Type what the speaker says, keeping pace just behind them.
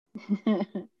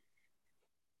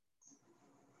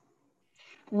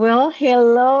Well,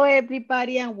 hello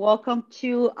everybody, and welcome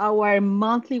to our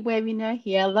monthly webinar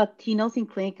here, Latinos in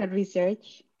Clinical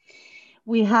Research.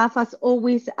 We have, as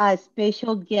always, a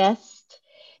special guest.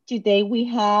 Today we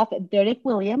have Derek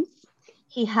Williams.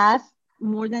 He has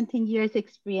more than 10 years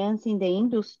experience in the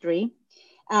industry.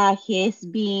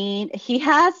 He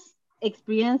has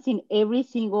experience in every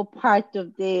single part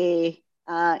of the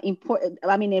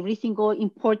every single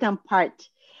important part.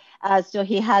 So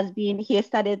he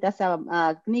started as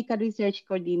a clinical research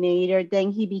coordinator,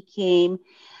 then he became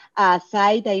a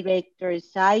site director,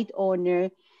 site owner.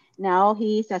 Now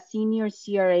he is a senior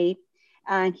CRA,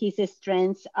 and his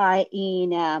strengths are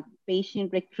in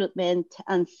patient recruitment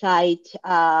and site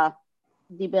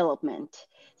development.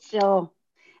 So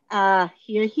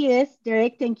here he is.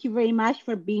 Derek, thank you very much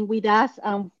for being with us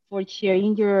and for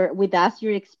sharing your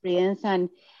experience and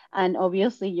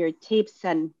obviously your tips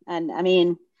and I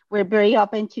mean we're very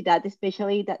open to that,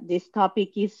 especially that this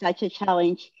topic is such a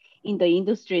challenge in the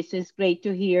industry. So it's great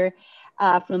to hear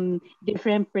from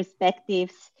different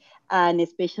perspectives and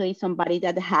especially somebody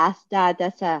that has that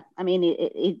as a I mean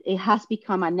it has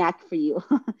become a knack for you.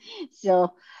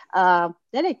 So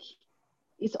Derek,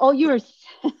 it's all yours.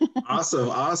 Awesome,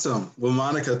 awesome. Well,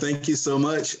 Monica, thank you so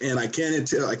much. And I can't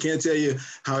tell you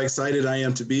how excited I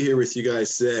am to be here with you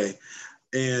guys today.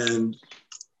 And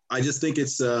I just think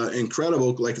it's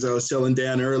incredible. Like as I was telling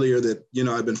Dan earlier, that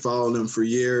I've been following him for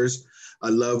years. I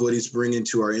love what he's bringing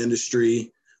to our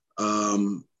industry.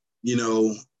 Um, you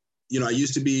know, I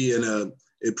used to be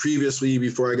previously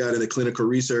before I got into clinical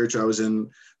research, I was in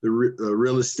the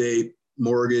real estate,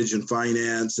 mortgage, and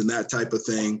finance, and that type of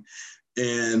thing.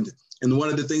 And one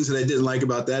of the things that I didn't like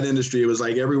about that industry was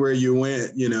like everywhere you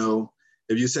went,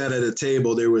 if you sat at a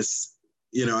table, there was,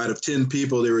 out of 10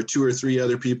 people, there were two or three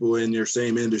other people in your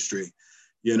same industry,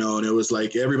 and it was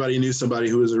like everybody knew somebody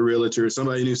who was a realtor,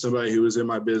 somebody knew somebody who was in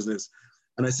my business.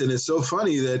 And I said, it's so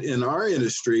funny that in our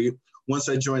industry, once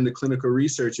I joined the clinical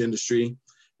research industry,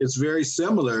 it's very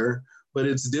similar, but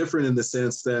it's different in the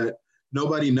sense that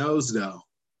nobody knows now.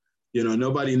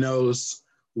 Nobody knows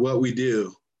what we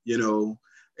do,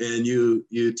 and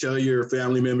you tell your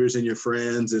family members and your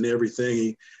friends and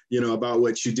everything, about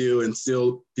what you do, and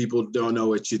still people don't know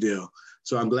what you do.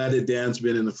 So I'm glad that Dan's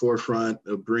been in the forefront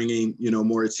of bringing,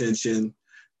 more attention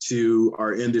to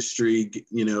our industry,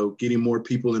 getting more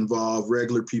people involved,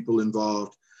 regular people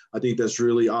involved. I think that's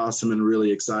really awesome and really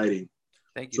exciting.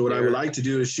 Thank you, So what I would Derek. like to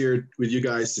do is share with you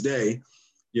guys today,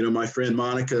 my friend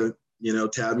Monica,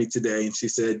 tabbed me today, and she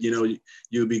said,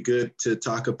 you'd be good to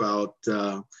talk about,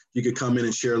 you could come in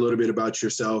and share a little bit about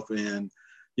yourself and,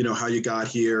 how you got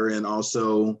here, and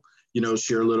also,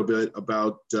 share a little bit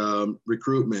about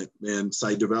recruitment and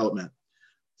site development.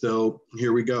 So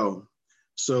here we go.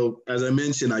 So as I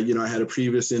mentioned, I had a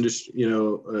previous industry,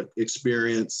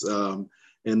 experience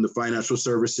in the financial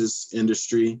services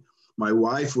industry. My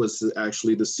wife was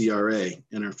actually the CRA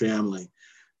in her family.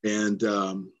 And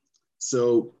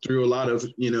so through a lot of,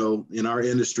 in our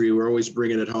industry, we're always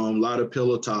bringing it home, a lot of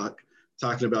pillow talk,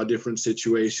 talking about different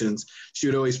situations. She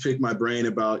would always pick my brain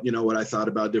about, what I thought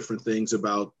about different things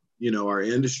about, our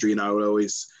industry. And I would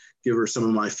always give her some of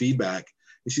my feedback.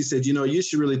 And she said, you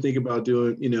should really think about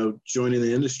doing, joining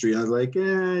the industry. And I was like,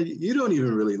 you don't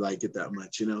even really like it that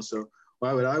much, so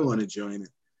why would I want to join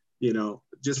it?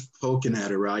 Just poking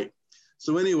at her, right?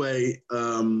 So anyway,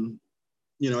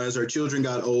 as our children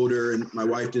got older and my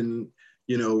wife didn't,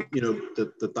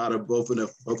 the thought of both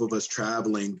of us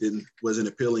traveling wasn't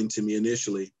appealing to me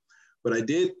initially. But I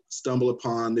did stumble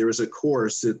upon, there was a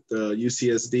course at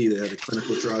UCSD that had a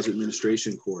clinical trials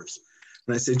administration course.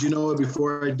 And I said, what,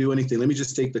 before I do anything, let me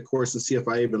just take the course and see if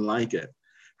I even like it.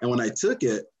 And when I took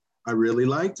it, I really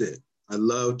liked it. I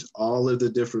loved all of the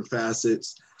different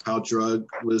facets, how drug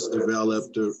was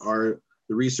developed, the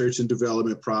research and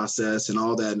development process and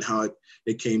all that, and how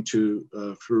it came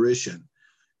to fruition.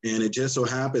 And it just so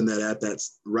happened that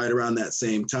right around that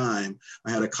same time,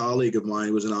 I had a colleague of mine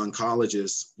who was an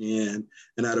oncologist, and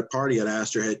at a party, I'd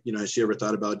asked her, had she ever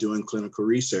thought about doing clinical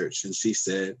research? And she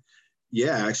said,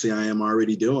 yeah, actually, I am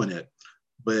already doing it.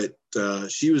 But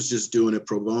she was just doing it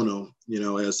pro bono,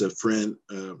 as a friend,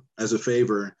 as a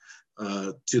favor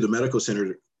to the medical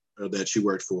center that she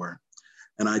worked for.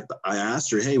 And I asked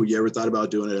her, hey, you ever thought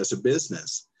about doing it as a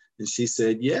business? And she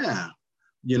said, yeah.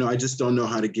 I just don't know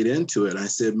how to get into it. I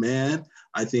said, man,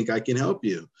 I think I can help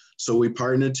you. So we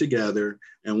partnered together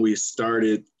and we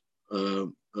started a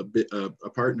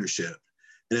partnership.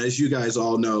 And as you guys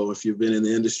all know, if you've been in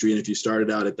the industry and if you started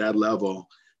out at that level,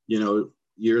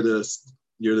 you're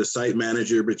the site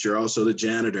manager, but you're also the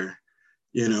janitor.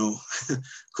 you know,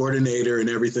 coordinator and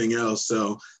everything else.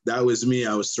 So that was me.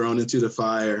 I was thrown into the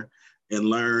fire and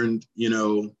learned, you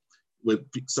know, what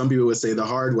some people would say the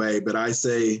hard way, but I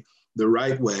say the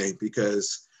right way,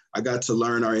 because I got to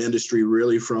learn our industry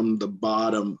really from the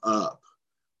bottom up,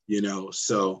 you know.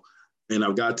 So, and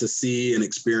I've got to see and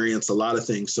experience a lot of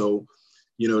things. So,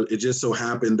 you know, it just so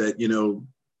happened that, you know,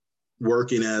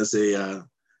 working as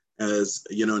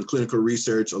you know, in clinical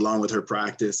research along with her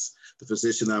practice, the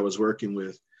physician I was working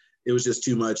with, it was just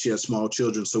too much. She had small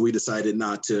children, so we decided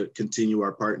not to continue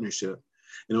our partnership.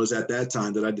 And it was at that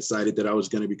time that I decided that I was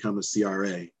going to become a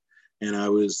CRA, and I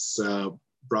was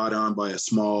brought on by a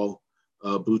small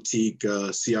boutique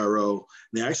CRO.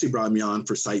 And they actually brought me on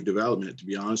for site development, to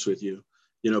be honest with you,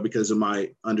 you know, because of my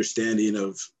understanding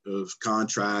of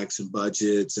contracts and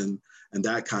budgets and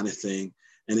that kind of thing.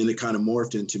 And then it kind of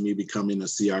morphed into me becoming a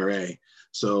CRA.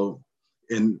 So,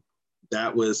 and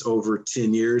that was over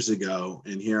 10 years ago.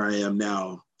 And here I am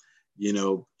now, you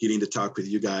know, getting to talk with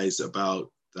you guys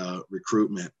about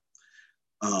recruitment.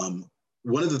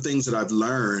 One of the things that I've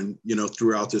learned, you know,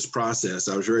 throughout this process,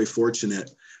 I was very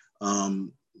fortunate,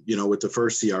 you know, with the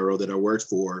first CRO that I worked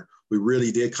for, we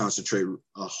really did concentrate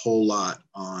a whole lot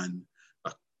on,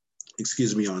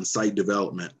 on site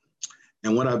development.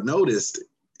 And what I've noticed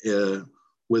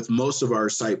with most of our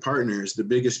site partners, the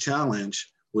biggest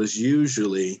challenge was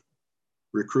usually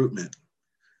recruitment.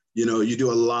 You know, you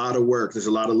do a lot of work. There's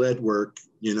a lot of lead work,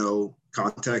 you know,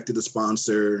 contacting the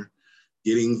sponsor,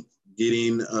 getting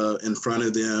in front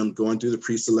of them, going through the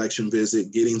pre-selection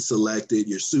visit, getting selected.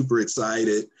 You're super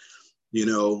excited, you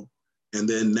know, and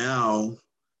then now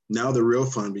the real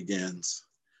fun begins,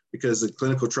 because the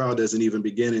clinical trial doesn't even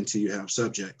begin until you have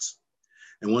subjects.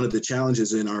 And one of the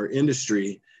challenges in our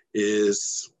industry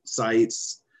is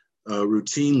sites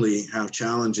routinely have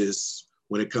challenges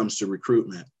when it comes to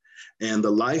recruitment. And the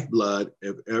lifeblood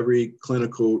of every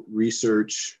clinical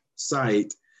research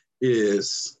site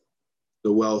is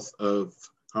the wealth of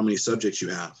how many subjects you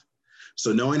have.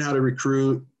 So knowing how to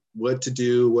recruit, what to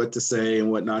do, what to say, and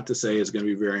what not to say is going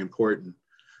to be very important.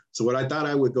 So what I thought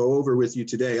I would go over with you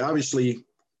today, obviously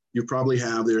you probably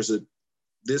have,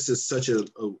 this is such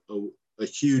a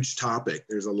huge topic.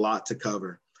 There's a lot to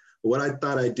cover. But what I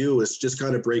thought I'd do is just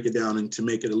kind of break it down and to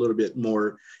make it a little bit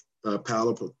more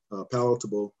palatable,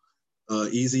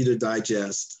 easy to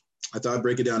digest. I thought I'd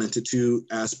break it down into two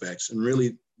aspects. And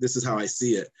really, this is how I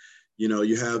see it. You know,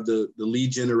 you have the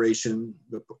lead generation,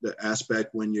 the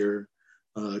aspect when you're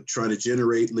trying to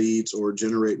generate leads or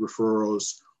generate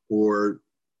referrals or,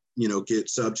 you know, get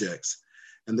subjects.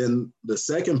 And then the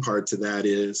second part to that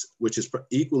is, which is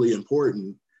equally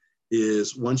important,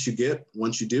 is once you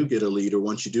do get a lead or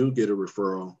once you do get a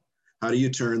referral, how do you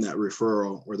turn that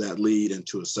referral or that lead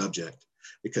into a subject?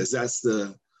 Because that's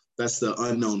the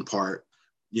unknown part,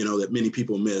 you know, that many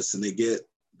people miss. And they get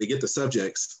the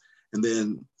subjects, and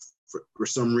then for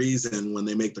some reason when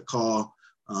they make the call,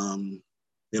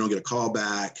 they don't get a call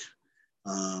back,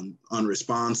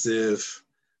 unresponsive,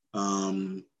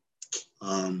 or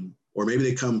maybe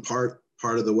they come part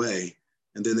of the way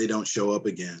and then they don't show up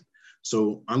again.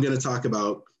 So I'm going to talk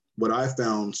about what I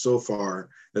found so far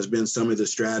has been some of the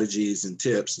strategies and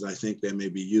tips that I think that may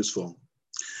be useful.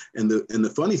 And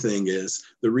the funny thing is,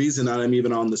 the reason I'm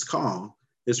even on this call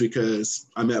is because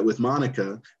I met with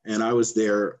Monica and I was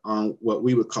there on what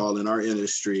we would call in our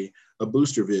industry a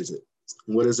booster visit.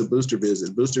 And what is a booster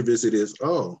visit? Booster visit is,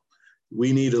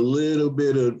 we need a little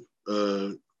bit of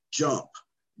jump,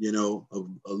 you know,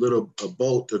 a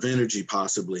bolt of energy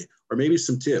possibly, or maybe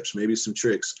some tips, maybe some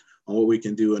tricks on what we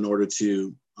can do in order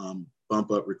to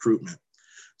bump up recruitment.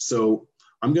 So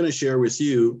I'm going to share with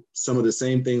you some of the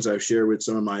same things I've shared with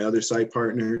some of my other site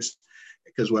partners,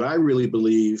 because what I really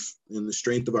believe in the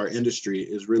strength of our industry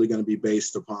is really going to be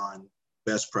based upon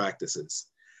best practices.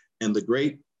 And the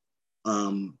great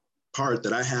part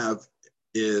that I have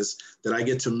is that I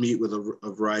get to meet with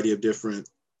a variety of different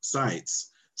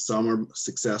sites. Some are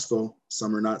successful,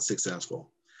 some are not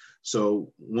successful.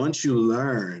 So once you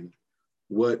learn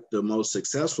what the most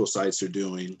successful sites are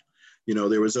doing, you know,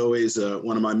 there was always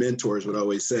one of my mentors would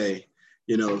always say,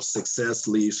 you know, success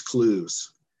leaves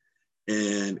clues.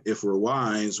 And if we're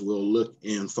wise, we'll look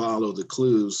and follow the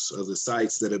clues of the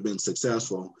sites that have been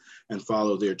successful and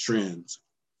follow their trends.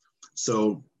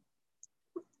 So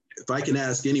if I can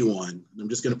ask anyone, I'm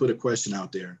just going to put a question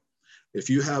out there. If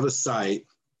you have a site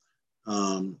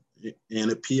and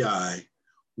a PI,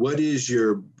 what is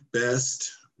your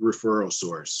best referral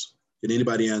source? Can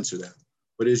anybody answer that?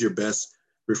 What is your best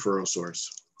referral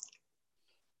source?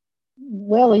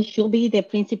 Well, it should be the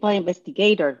principal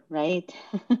investigator, right?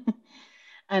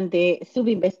 and the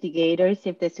sub-investigators,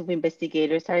 if the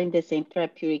sub-investigators are in the same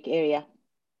therapeutic area.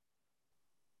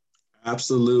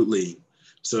 Absolutely.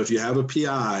 So if you have a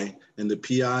PI and the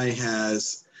PI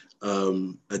has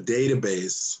a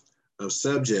database of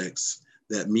subjects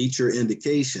that meet your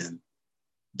indication,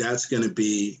 that's going to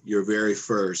be your very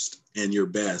first and your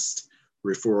best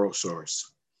referral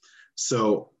source.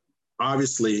 So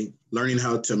obviously, learning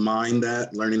how to mine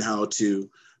that, learning how to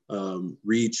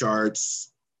read charts,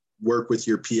 work with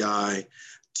your PI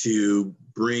to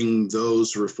bring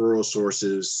those referral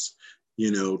sources,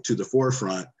 to the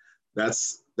forefront.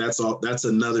 That's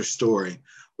another story.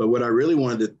 But what I really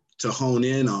wanted to hone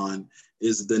in on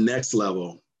is the next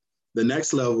level. The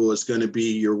next level is going to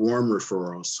be your warm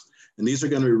referrals. And these are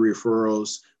going to be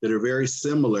referrals that are very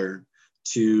similar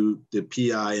to the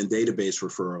PI and database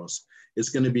referrals. It's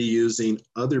going to be using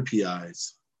other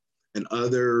PIs and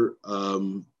other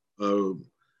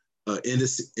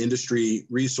industry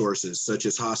resources, such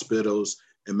as hospitals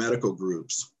and medical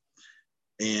groups.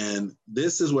 And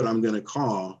this is what I'm going to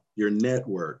call your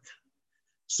network.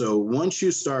 So once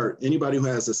you start, anybody who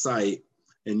has a site,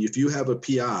 and if you have a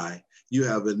PI, you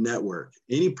have a network.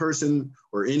 Any person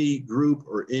or any group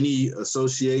or any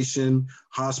association,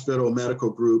 hospital, medical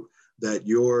group that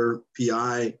your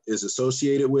PI is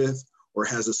associated with or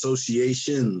has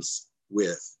associations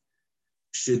with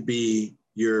should be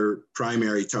your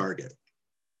primary target.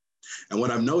 And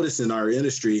what I've noticed in our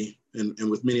industry and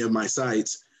with many of my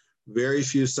sites, very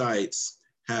few sites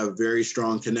have very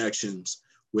strong connections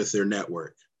with their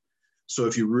network. So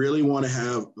if you really want to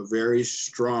have a very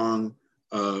strong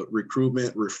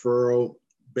recruitment referral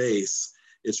base,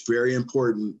 it's very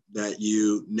important that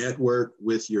you network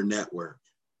with your network.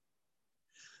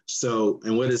 So,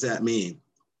 and what does that mean?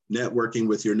 Networking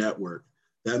with your network.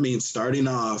 That means starting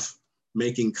off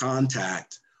making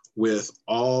contact with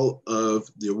all of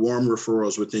the warm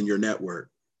referrals within your network.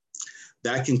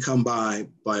 That can come by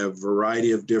a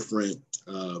variety of different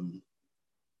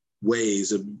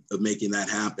ways of making that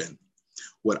happen.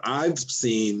 What I've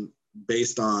seen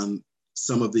based on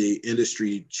some of the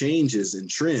industry changes and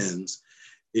trends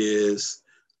is,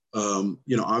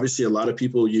 obviously a lot of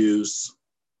people use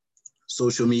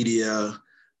social media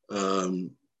and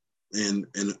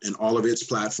all of its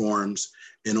platforms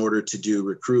in order to do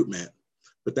recruitment.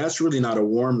 But that's really not a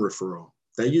warm referral.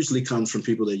 That usually comes from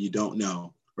people that you don't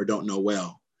know or don't know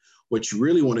well. What you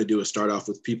really want to do is start off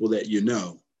with people that you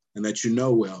know and that you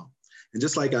know well. And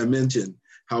just like I mentioned,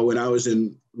 how when I was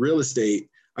in real estate,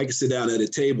 I could sit down at a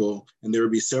table and there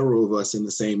would be several of us in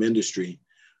the same industry.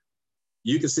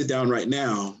 You could sit down right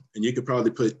now and you could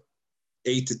probably put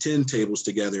 8 to 10 tables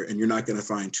together and you're not going to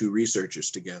find 2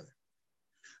 researchers together.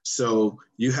 So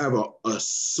you have a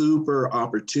super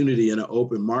opportunity in an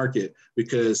open market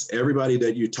because everybody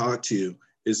that you talk to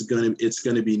it's going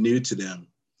to be new to them.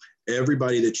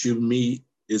 Everybody that you meet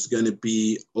is going to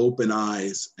be open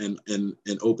eyes and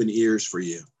open ears for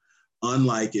you,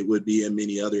 unlike it would be in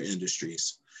many other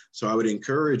industries. So I would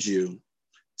encourage you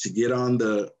to get on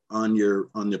the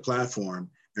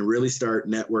platform and really start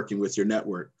networking with your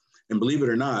network. And believe it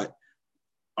or not,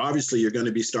 obviously you're going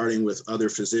to be starting with other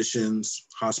physicians,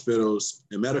 hospitals,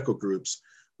 and medical groups,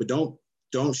 but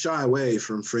don't shy away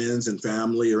from friends and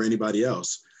family or anybody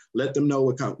else. Let them know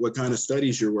what kind of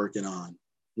studies you're working on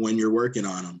when you're working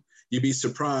on them. You'd be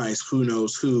surprised who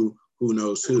knows who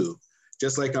knows who.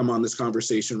 Just like I'm on this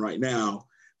conversation right now,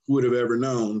 who would have ever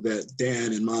known that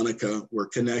Dan and Monica were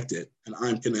connected, and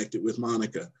I'm connected with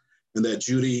Monica, and that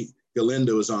Judy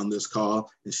Galindo is on this call,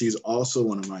 and she's also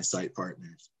one of my site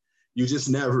partners. You just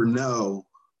never know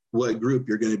what group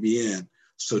you're going to be in.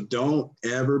 So don't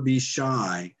ever be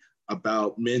shy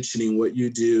about mentioning what you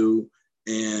do.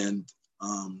 And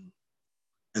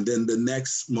then the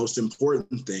next most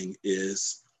important thing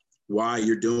is why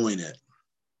you're doing it.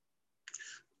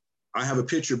 I have a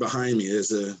picture behind me.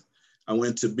 I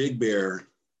went to Big Bear,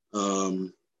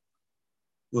 it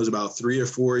was about 3 or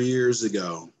 4 years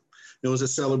ago. It was a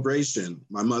celebration.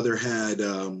 My mother had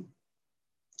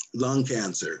lung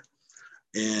cancer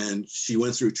and she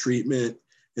went through treatment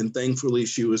and thankfully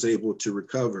she was able to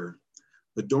recover.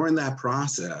 But during that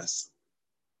process,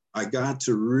 I got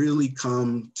to really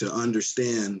come to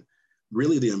understand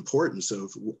really the importance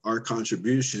of our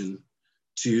contribution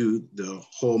to the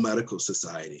whole medical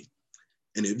society.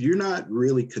 And if you're not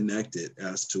really connected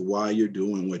as to why you're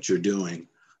doing what you're doing,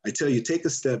 I tell you, take a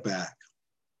step back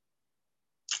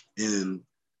and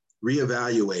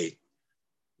reevaluate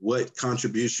what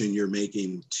contribution you're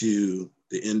making to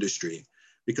the industry.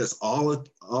 Because all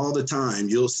the time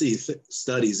you'll see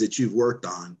studies that you've worked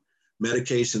on,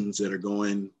 medications that are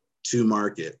going to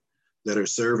market, that are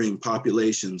serving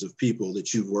populations of people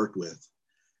that you've worked with.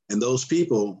 And those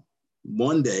people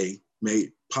one day may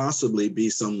possibly be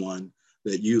someone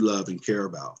that you love and care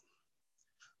about.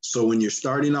 So when you're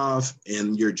starting off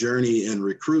in your journey in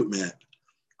recruitment,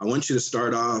 I want you to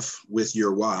start off with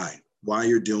your why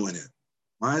you're doing it.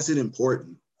 Why is it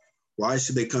important? Why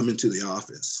should they come into the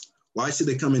office? Why should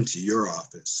they come into your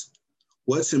office?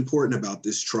 What's important about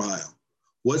this trial?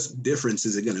 What difference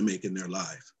is it going to make in their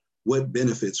life? What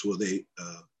benefits will they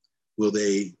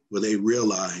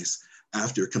realize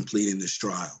after completing this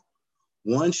trial?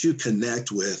 Once you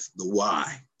connect with the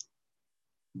why,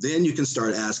 then you can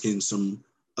start asking some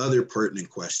other pertinent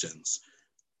questions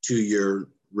to your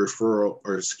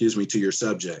to your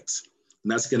subjects.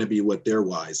 And that's going to be what their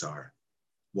whys are.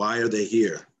 Why are they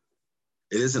here?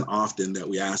 It isn't often that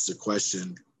we ask the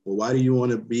question, well, why do you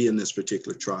want to be in this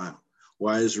particular trial?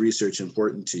 Why is research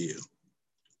important to you?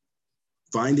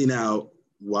 Finding out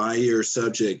why your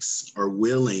subjects are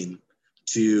willing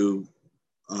to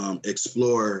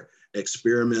explore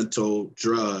experimental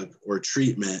drug or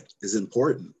treatment is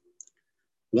important.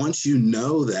 Once you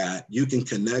know that, you can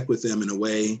connect with them in a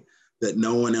way that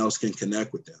no one else can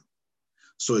connect with them.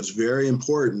 So it's very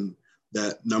important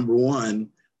that, number one,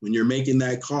 when you're making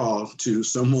that call to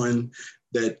someone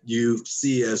that you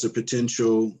see as a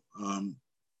potential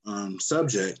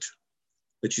subject,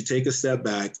 that you take a step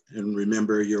back and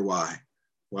remember your why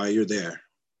you're there,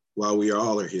 why we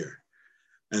all are here.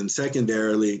 And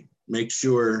secondarily, make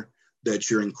sure that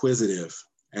you're inquisitive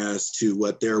as to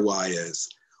what their why is.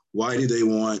 Why do they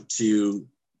want to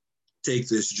take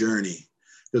this journey?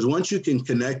 Because once you can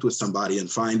connect with somebody and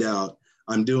find out,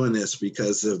 I'm doing this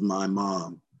because of my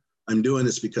mom, I'm doing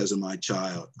this because of my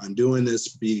child, I'm doing this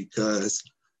because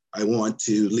I want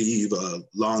to leave a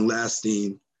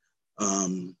long-lasting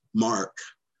mark,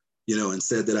 and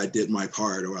said that I did my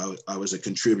part, or I was a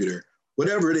contributor,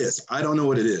 whatever it is. I don't know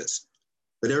what it is,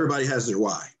 but everybody has their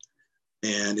why.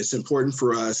 And it's important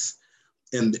for us,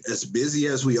 and as busy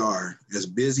as we are, as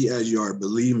busy as you are,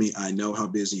 believe me, I know how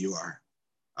busy you are.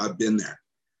 I've been there.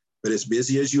 But as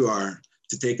busy as you are,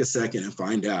 to take a second and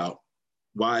find out,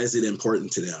 why is it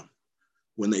important to them?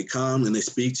 When they come and they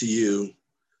speak to you,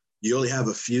 you only have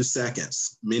a few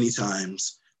seconds, many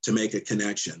times, to make a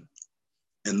connection.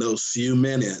 And those few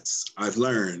minutes, I've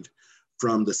learned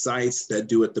from the sites that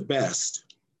do it the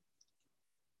best,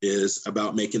 is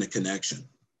about making a connection.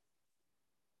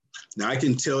 Now, I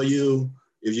can tell you,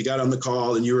 if you got on the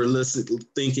call and you were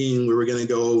thinking we were going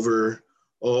to go over,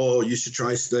 oh, you should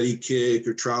try Study Kick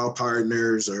or Trial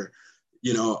Partners, or,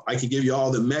 I can give you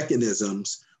all the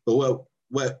mechanisms. But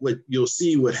what you'll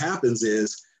see, what happens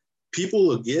is people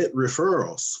will get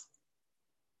referrals,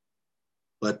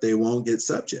 but they won't get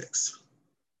subjects.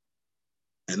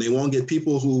 And they won't get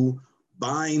people who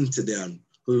bind to them,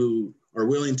 who are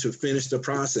willing to finish the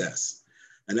process.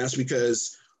 And that's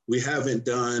because we haven't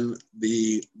done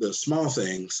the small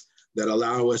things that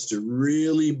allow us to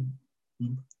really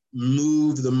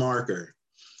move the marker.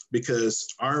 Because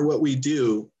what we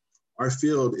do, our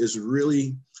field is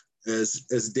really,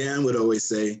 as Dan would always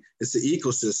say, it's an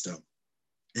ecosystem.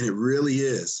 And it really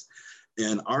is.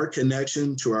 And our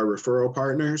connection to our referral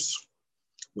partners,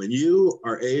 when you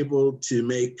are able to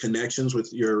make connections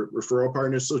with your referral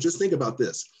partners, so just think about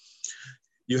this.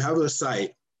 You have a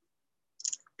site,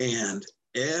 and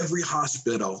every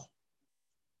hospital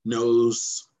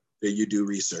knows that you do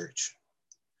research.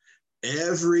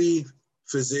 Every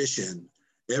physician,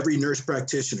 every nurse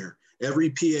practitioner, every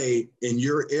PA in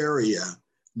your area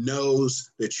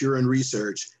knows that you're in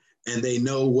research, and they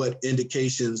know what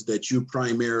indications that you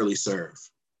primarily serve,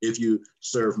 if you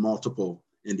serve multiple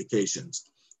indications.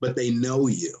 But they know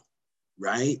you,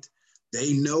 right?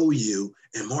 They know you,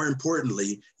 and more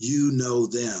importantly, you know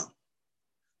them.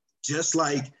 Just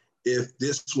like if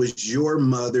this was your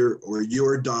mother or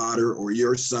your daughter or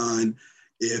your son,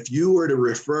 if you were to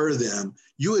refer them,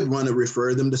 you would want to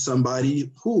refer them to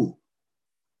somebody who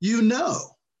you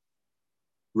know,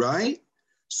 right?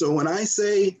 So when I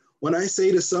say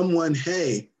to someone,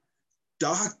 hey,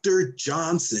 Dr.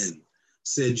 Johnson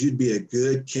said you'd be a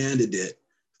good candidate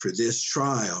for this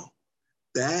trial,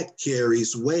 that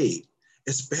carries weight,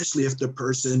 especially if the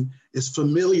person is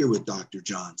familiar with Dr.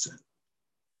 Johnson.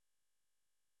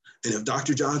 And if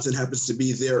Dr. Johnson happens to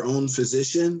be their own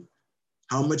physician,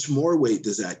 how much more weight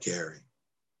does that carry?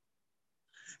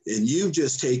 And you've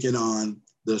just taken on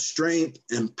the strength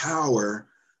and power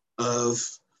of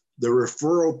the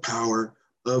referral power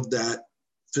of that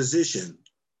physician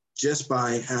just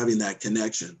by having that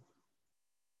connection.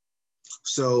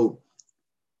 So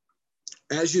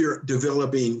as you're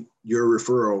developing your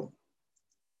referral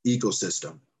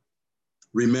ecosystem,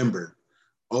 Remember,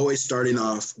 always starting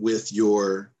off with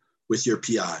your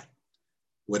PI.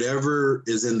 Whatever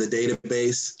is in the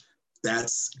database,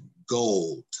 that's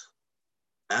gold,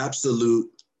 absolute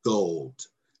gold.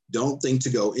 Don't think to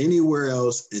go anywhere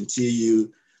else until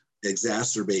you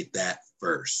exacerbate that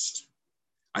first.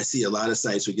 I see a lot of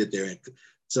sites we get there and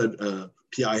so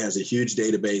PI has a huge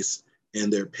database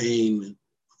and they're paying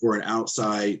for an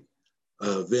outside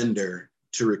vendor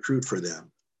to recruit for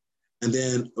them. And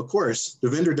then, of course, the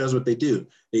vendor does what they do.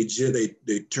 They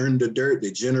turn the dirt,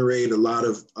 they generate a lot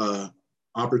of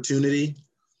opportunity,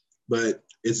 but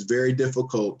it's very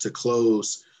difficult to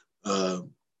close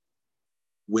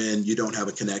when you don't have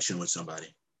a connection with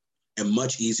somebody, and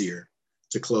much easier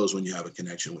to close when you have a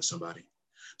connection with somebody.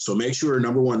 So make sure,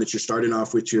 number one, that you're starting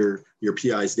off with your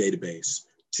PI's database.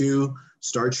 2,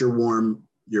 start your warm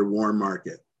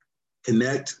market.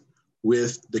 Connect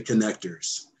with the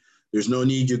connectors. There's no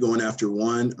need you going after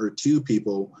 1 or 2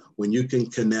 people when you can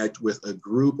connect with a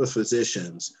group of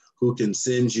physicians who can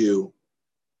send you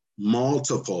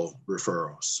multiple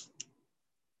referrals.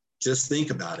 Just think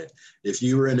about it. If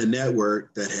you were in a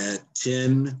network that had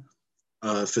 10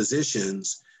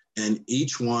 physicians and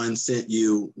each one sent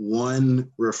you 1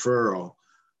 referral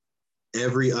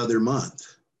every other month,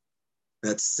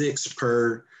 that's 6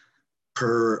 per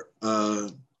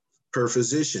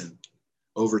physician.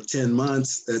 Over 10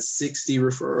 months, that's 60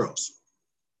 referrals.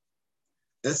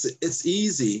 It's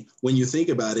easy when you think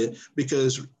about it,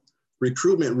 because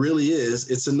recruitment really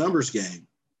it's a numbers game.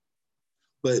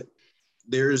 But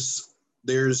there's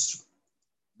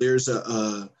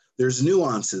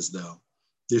nuances though.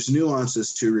 There's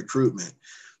nuances to recruitment.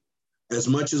 As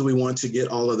much as we want to get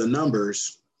all of the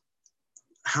numbers,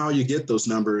 how you get those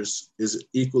numbers is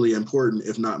equally important,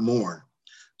 if not more.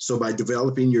 So by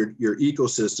developing your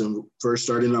ecosystem, first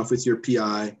starting off with your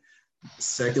PI,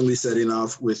 secondly, setting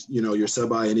off with your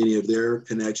sub-I and any of their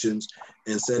connections,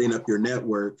 and setting up your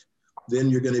network,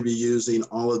 then you're going to be using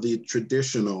all of the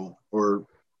traditional, or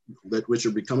which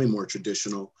are becoming more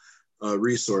traditional,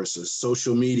 resources,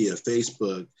 social media,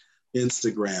 Facebook,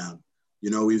 Instagram.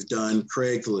 We've done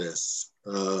Craigslist,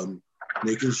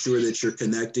 making sure that you're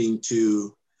connecting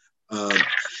to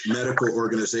medical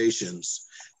organizations.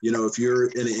 If you're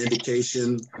in an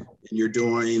indication and you're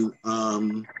doing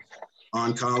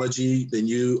oncology, then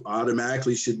you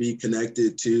automatically should be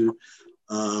connected to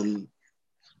a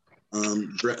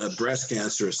breast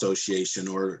cancer association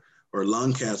or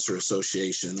lung cancer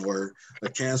association or a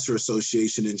cancer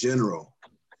association in general.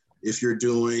 If you're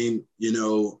doing,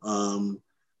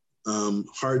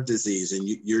 heart disease and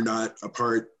you're not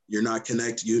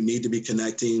connected, you need to be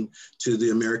connecting to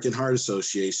the American Heart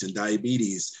Association,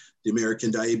 diabetes, the American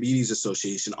Diabetes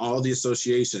Association, all the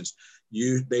associations.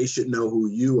 They should know who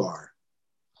you are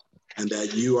and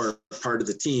that you are part of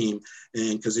the team.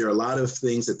 And because there are a lot of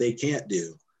things that they can't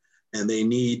do, and they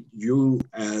need you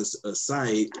as a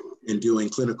site in doing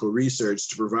clinical research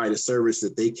to provide a service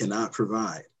that they cannot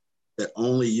provide, that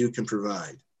only you can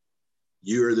provide.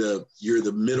 You're the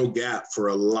middle gap for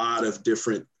a lot of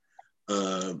different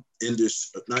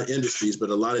not industries, but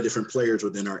a lot of different players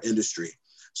within our industry.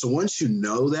 So once you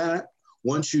know that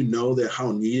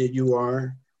how needed you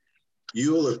are,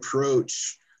 you'll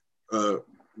approach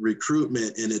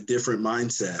recruitment in a different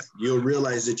mindset. You'll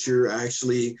realize that you're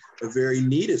actually a very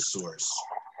needed source.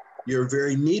 You're a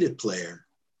very needed player.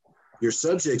 Your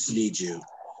subjects need you.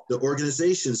 The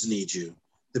organizations need you.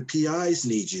 The PIs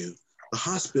need you. The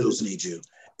hospitals need you.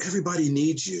 Everybody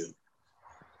needs you.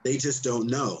 They just don't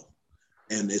know.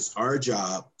 And it's our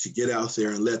job to get out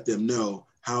there and let them know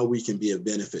how we can be of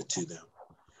benefit to them.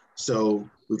 So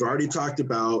we've already talked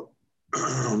about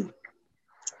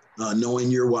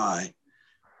knowing your why,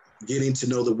 getting to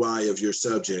know the why of your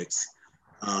subjects,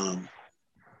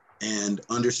 and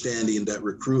understanding that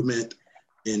recruitment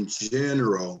in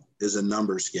general is a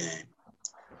numbers game.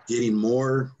 Getting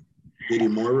more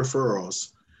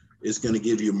referrals is going to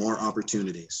give you more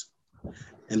opportunities.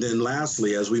 And then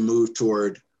lastly, as we move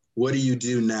toward what do you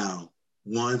do now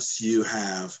once you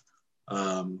have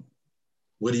a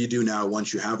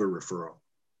referral?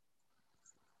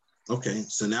 Okay,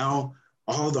 so now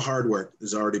all the hard work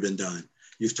has already been done.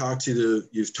 You've talked to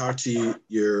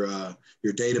your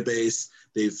database.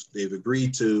 They've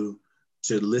agreed to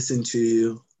listen to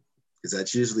you, because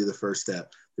that's usually the first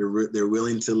step. They're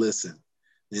willing to listen,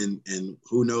 and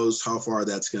who knows how far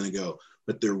that's going to go,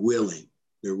 but they're willing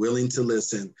to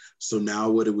listen. So now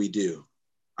what do?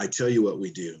 I tell you what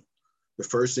we do. The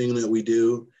first thing that we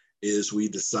do is we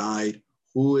decide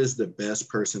who is the best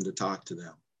person to talk to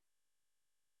them.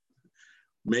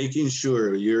 Making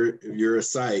sure you're a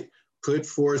site, put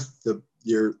forth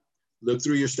Look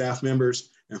through your staff members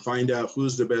and find out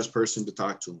who's the best person to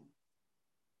talk to them.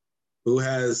 Who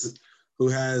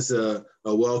has a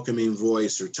welcoming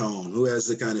voice or tone? Who has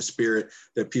the kind of spirit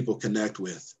that people connect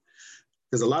with?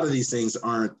 Because a lot of these things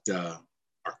aren't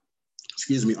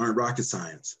rocket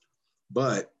science,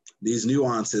 but these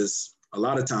nuances, a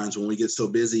lot of times when we get so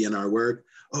busy in our work,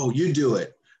 oh, you do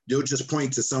it. You'll just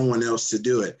point to someone else to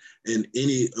do it, and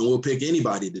we'll pick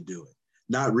anybody to do it,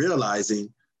 not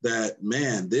realizing that,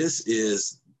 man, this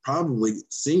is probably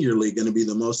singularly going to be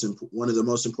one of the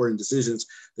most important decisions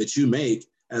that you make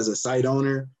as a site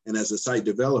owner and as a site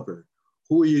developer.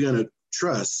 Who are you going to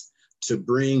trust to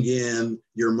bring in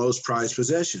your most prized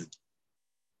possession?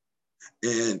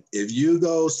 And if you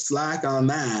go slack on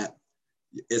that,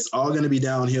 it's all going to be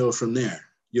downhill from there.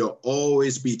 You'll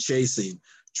always be chasing,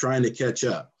 trying to catch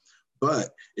up.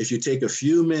 But if you take a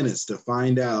few minutes to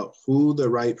find out who the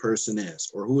right person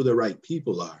is or who the right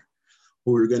people are,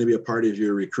 who are going to be a part of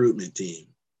your recruitment team,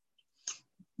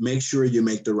 make sure you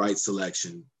make the right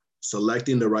selection.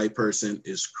 Selecting the right person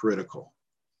is critical.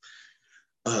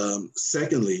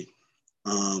 Secondly,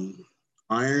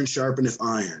 iron sharpeneth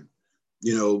iron.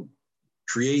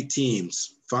 Create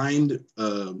teams. Find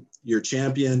your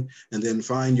champion, and then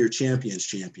find your champion's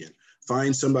champion.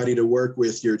 Find somebody to work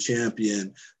with your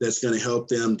champion that's going to help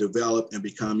them develop and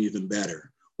become even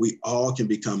better. We all can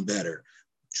become better.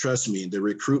 Trust me, the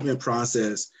recruitment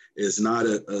process is not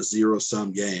a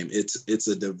zero-sum game. It's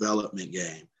a development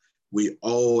game. We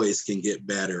always can get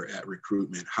better at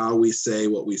recruitment. How we say,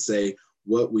 what we say,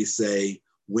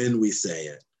 when we say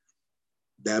it.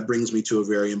 That brings me to a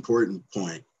very important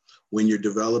point. When you're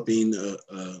developing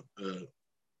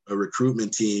a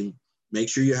recruitment team, make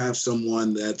sure you have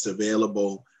someone that's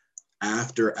available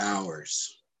after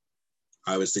hours.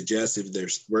 I would suggest if they're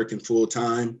working full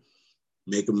time,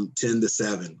 make them 10 to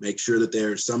 7. Make sure that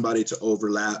there's somebody to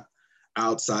overlap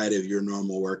outside of your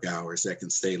normal work hours that can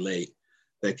stay late,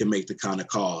 that can make the kind of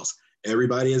calls.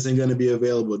 Everybody isn't going to be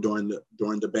available during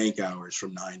the bank hours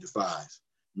from 9 to 5.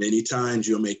 Many times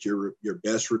you'll make your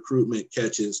best recruitment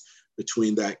catches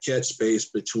between that catch space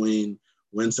between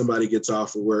when somebody gets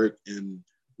off of work and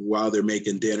while they're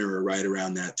making dinner, or right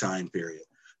around that time period.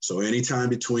 So anytime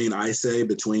between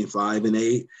 5 and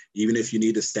 8, even if you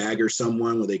need to stagger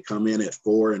someone where they come in at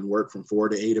 4 and work from 4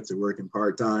 to 8 if they're working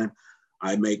part-time,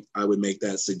 I would make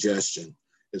that suggestion.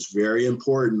 It's very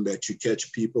important that you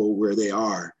catch people where they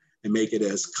are and make it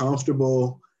as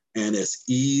comfortable and as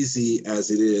easy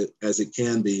as it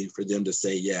can be for them to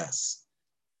say yes.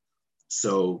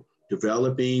 So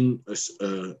developing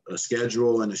a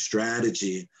schedule and a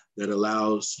strategy that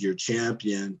allows your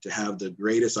champion to have the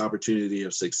greatest opportunity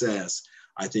of success,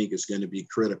 I think is going to be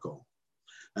critical.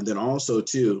 And then also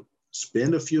too,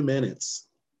 spend a few minutes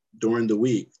during the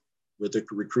week with a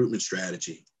recruitment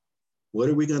strategy. What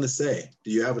are we going to say?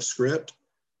 Do you have a script?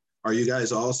 Are you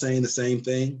guys all saying the same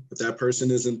thing? If that person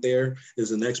isn't there, is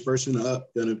the next person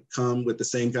up going to come with the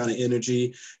same kind of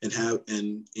energy and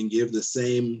give the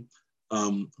same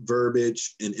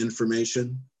verbiage and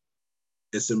information?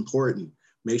 It's important.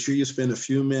 Make sure you spend a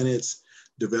few minutes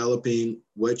developing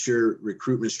what your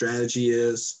recruitment strategy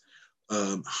is,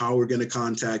 how we're going to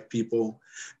contact people,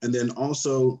 and then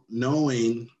also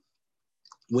knowing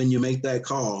when you make that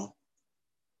call,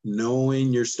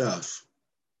 knowing your stuff,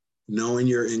 knowing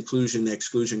your inclusion,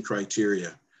 exclusion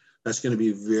criteria. That's going to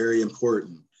be very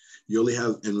important. You only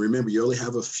have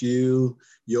a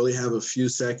few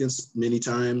seconds, many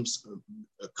times,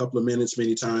 a couple of minutes,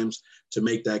 many times, to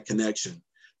make that connection.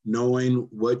 Knowing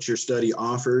what your study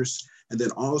offers, and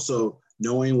then also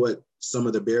knowing what some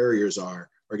of the barriers are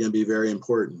going to be very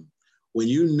important. When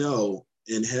you know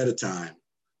ahead of time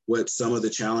what some of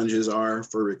the challenges are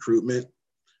for recruitment,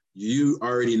 you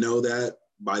already know that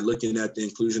by looking at the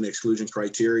inclusion exclusion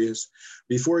criteria.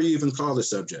 Before you even call the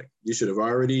subject, you should have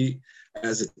already,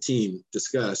 as a team,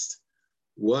 discussed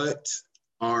what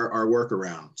are our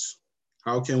workarounds.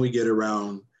 How can we get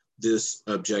around this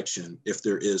objection if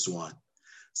there is one?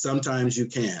 Sometimes you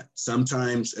can't.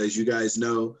 Sometimes, as you guys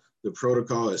know, the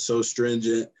protocol is so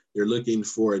stringent, they're looking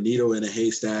for a needle in a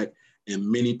haystack, and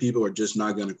many people are just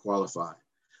not going to qualify.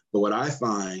 But what I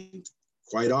find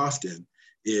quite often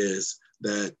is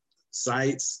that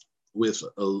sites with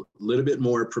a little bit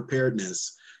more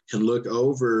preparedness can look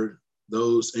over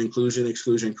those inclusion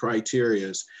exclusion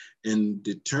criteria and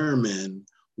determine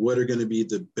what are going to be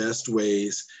the best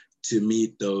ways to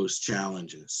meet those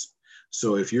challenges.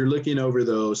 So if you're looking over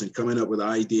those and coming up with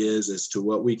ideas as to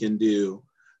what we can do,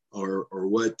 or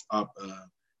what,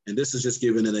 and this is just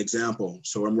giving an example.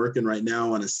 So I'm working right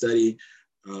now on a study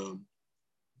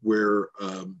where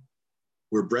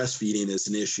breastfeeding is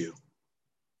an issue.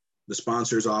 The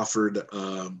sponsors offered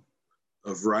a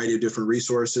variety of different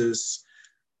resources.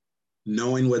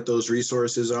 Knowing what those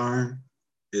resources are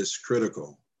is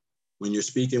critical. When you're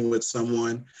speaking with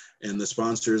someone and the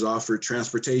sponsors offer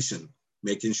transportation,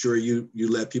 making sure you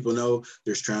let people know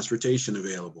there's transportation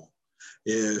available.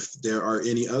 If there are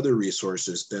any other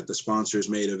resources that the sponsors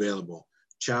made available,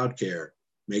 childcare,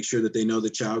 make sure that they know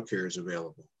that childcare is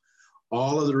available.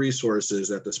 All of the resources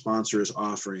that the sponsor is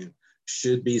offering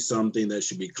should be something that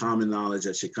should be common knowledge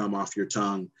that should come off your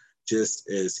tongue just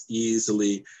as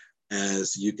easily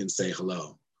as you can say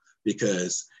hello,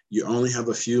 because you only have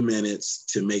a few minutes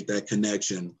to make that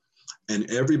connection. And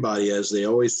everybody, as they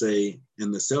always say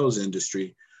in the sales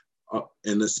industry,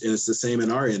 and it's the same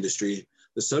in our industry,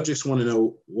 the subjects want to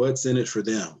know what's in it for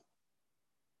them.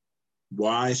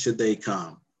 Why should they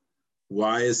come?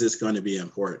 Why is this going to be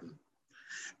important?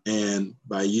 And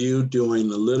by you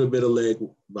doing a little bit of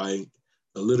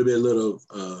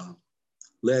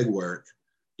leg work,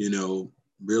 you know,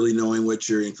 really knowing what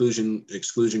your inclusion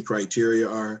exclusion criteria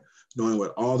are, knowing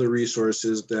what all the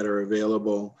resources that are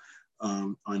available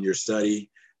on your study,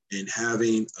 and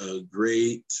having a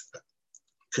great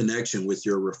connection with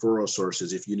your referral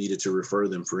sources if you needed to refer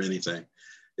them for anything,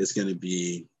 is going to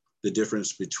be the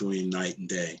difference between night and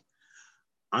day.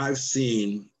 I've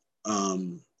seen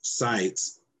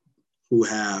sites who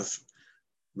have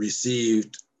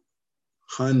received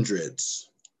hundreds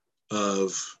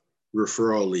of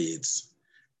referral leads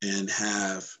and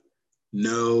have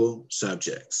no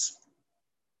subjects.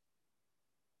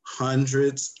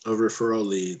 Hundreds of referral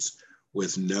leads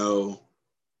with no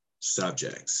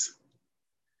subjects.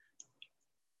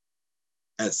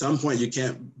 At some point, you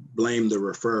can't blame the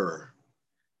referrer.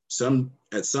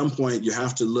 At some point, you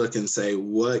have to look and say,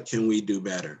 what can we do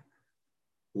better?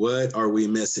 What are we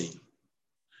missing?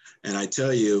 And I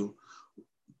tell you,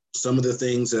 some of the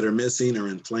things that are missing are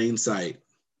in plain sight,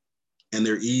 and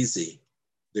they're easy.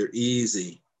 They're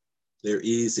easy. They're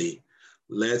easy.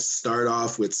 Let's start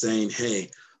off with saying,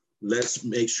 hey, let's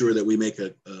make sure that we make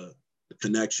a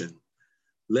connection.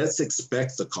 Let's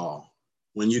expect the call.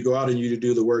 When you go out and you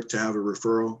do the work to have a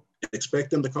referral, expect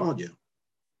them to call you.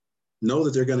 Know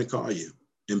that they're going to call you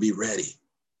and be ready.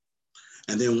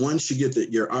 And then once you get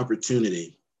your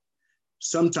opportunity,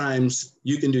 sometimes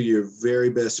you can do your very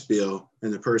best spiel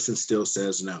and the person still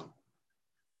says no.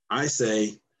 I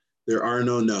say there are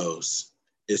no no's.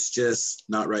 It's just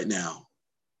not right now.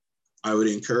 I would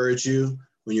encourage you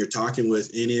when you're talking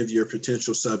with any of your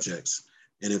potential subjects,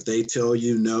 and if they tell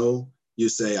you no, you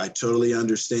say, I totally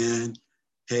understand.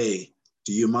 Hey,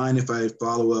 do you mind if I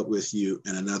follow up with you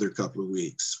in another couple of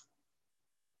weeks?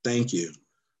 Thank you.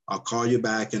 I'll call you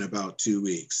back in about 2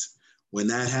 weeks. When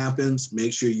that happens,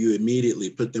 make sure you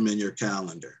immediately put them in your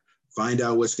calendar. Find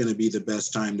out what's going to be the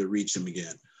best time to reach them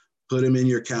again. Put them in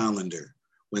your calendar.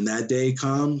 When that day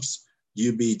comes,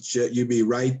 you be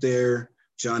right there,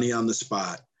 Johnny on the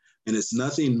spot. And it's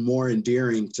nothing more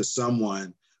endearing to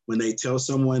someone when they tell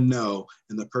someone no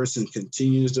and the person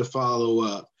continues to follow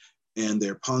up and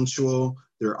they're punctual,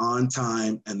 they're on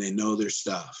time, and they know their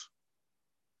stuff.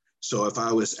 So if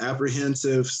I was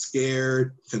apprehensive,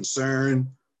 scared, concerned,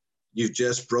 you've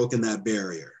just broken that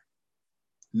barrier.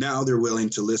 Now they're willing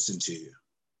to listen to you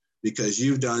because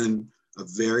you've done a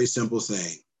very simple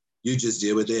thing. You just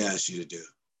did what they asked you to do.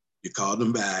 You called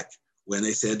them back when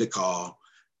they said to call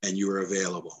and you were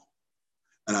available.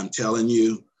 And I'm telling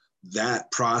you, that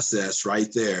process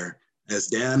right there, as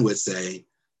Dan would say,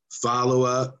 follow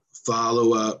up,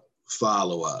 follow up,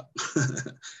 follow up.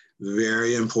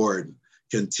 Very important.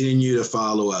 Continue to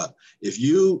follow up. If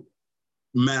you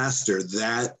master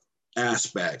that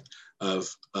aspect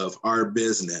of our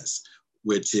business,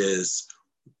 which is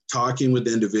talking with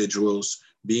individuals,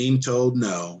 being told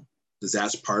no, because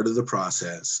that's part of the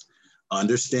process,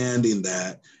 understanding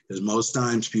that, because most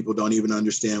times people don't even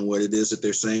understand what it is that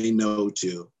they're saying no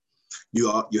to.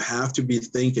 You have to be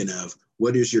thinking of,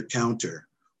 what is your counter?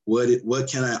 What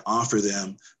can I offer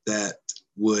them that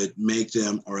would make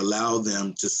them or allow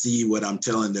them to see what I'm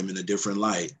telling them in a different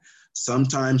light?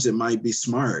 Sometimes it might be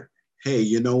smart. Hey,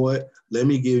 you know what? Let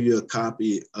me give you a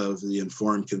copy of the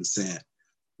informed consent.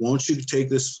 Won't you take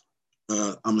this?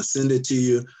 I'm gonna send it to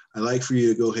you. I'd like for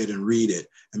you to go ahead and read it.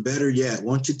 And better yet,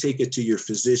 won't you take it to your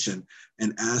physician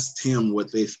and ask him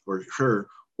what they or her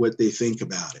what they think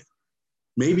about it?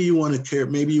 Maybe you want to care.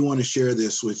 Maybe you want to share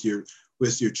this with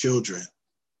your children.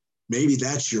 Maybe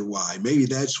that's your why. Maybe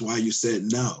that's why you said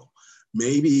no.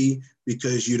 Maybe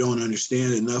because you don't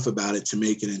understand enough about it to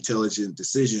make an intelligent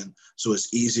decision, so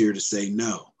it's easier to say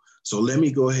no. So let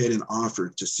me go ahead and offer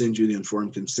to send you the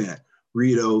informed consent.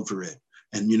 Read over it.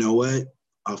 And you know what?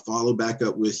 I'll follow back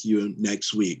up with you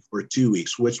next week or 2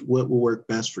 weeks. What will work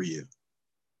best for you?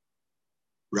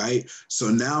 Right? So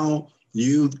now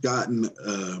you've gotten,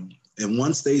 and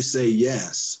once they say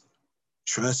yes,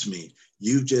 trust me,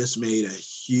 you've just made a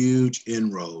huge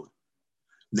inroad.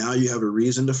 Now you have a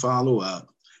reason to follow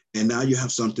up, and now you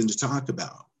have something to talk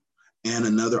about and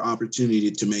another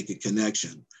opportunity to make a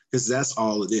connection, because that's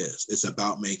all it is. It's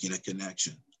about making a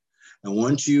connection. And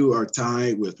once you are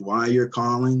tied with why you're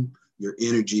calling, your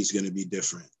energy is going to be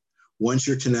different. Once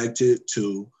you're connected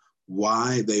to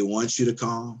why they want you to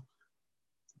call,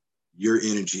 your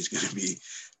energy is going to be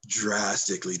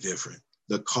drastically different.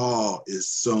 The call is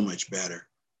so much better.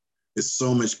 It's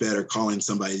so much better calling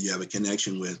somebody you have a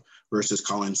connection with versus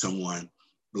calling someone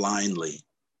blindly,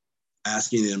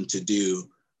 asking them to do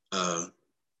a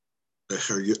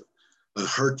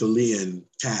Herculean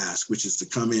task, which is to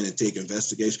come in and take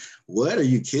investigation. What, are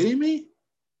you kidding me?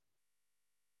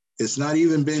 It's not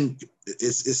even been,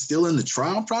 it's still in the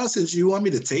trial process. You want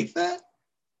me to take that?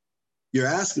 You're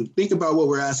asking, think about what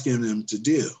we're asking them to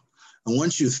do. And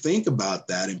once you think about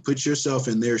that and put yourself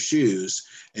in their shoes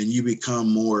and you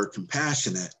become more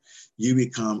compassionate, you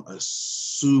become a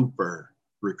super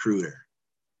recruiter.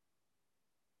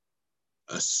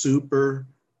 A super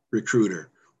recruiter.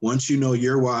 Once you know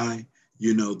your why,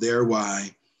 you know their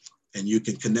why, and you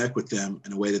can connect with them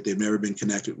in a way that they've never been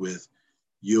connected with,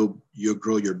 you'll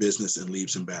grow your business in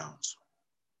leaps and bounds.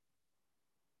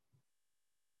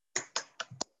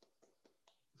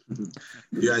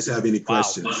 You guys have any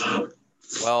questions?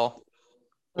 Wow.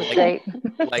 Well, Great.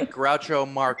 like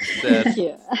Groucho Marx said,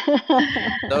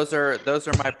 those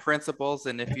are my principles,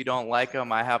 and if you don't like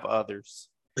them, I have others.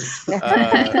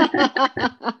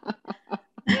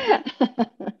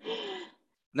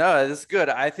 No, this is good.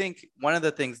 I think one of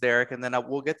the things, Derek, and then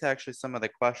we'll get to actually some of the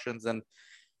questions, and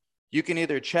you can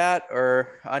either chat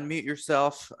or unmute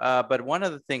yourself. But one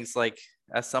of the things, like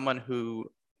as someone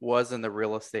who was in the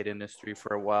real estate industry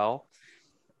for a while,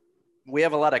 we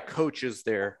have a lot of coaches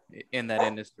there in that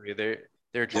industry.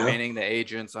 They're training the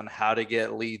agents on how to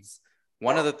get leads.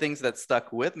 One of the things that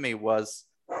stuck with me was,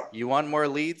 you want more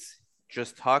leads?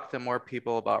 Just talk to more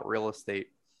people about real estate.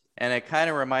 And it kind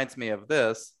of reminds me of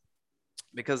this,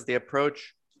 because the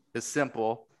approach is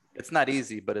simple. It's not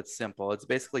easy, but it's simple. It's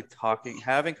basically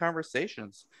having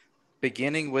conversations,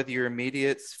 beginning with your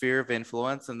immediate sphere of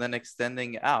influence and then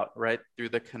extending out, right, through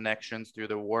the connections, through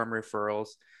the warm referrals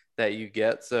that you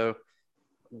get. So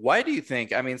why do you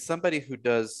think, I mean, somebody who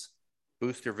does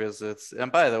booster visits,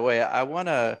 and by the way, I want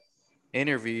to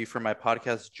interview you for my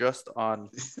podcast just on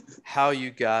how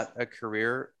you got a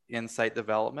career in site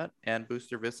development and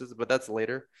booster visits, but that's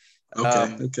later.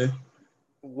 Okay.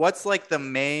 What's like the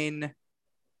main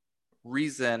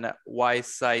reason why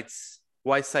sites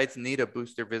need a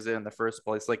booster visit in the first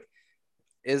place? Like,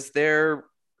 is there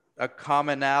a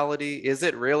commonality? Is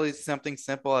it really something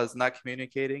simple as not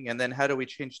communicating? And then how do we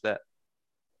change that?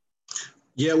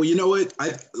 Yeah, well, you know what?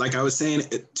 I was saying,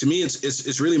 to me,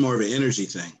 it's really more of an energy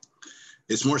thing.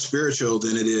 It's more spiritual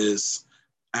than it is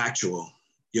actual.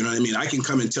 You know what I mean? I can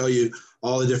come and tell you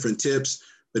all the different tips,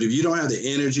 but if you don't have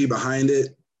the energy behind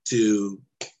it to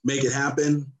make it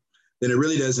happen, then it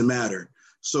really doesn't matter.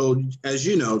 So as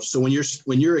you know, so when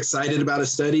you're excited about a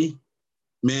study,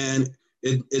 man,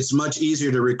 it's much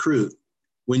easier to recruit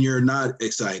when you're not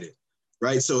excited,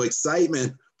 right? So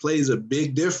excitement plays a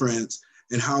big difference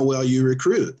in how well you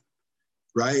recruit,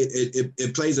 right?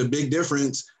 It plays a big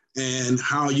difference in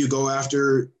how you go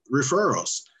after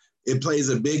referrals. It plays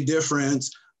a big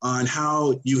difference on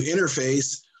how you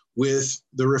interface with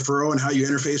the referral and how you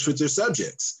interface with your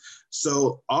subjects.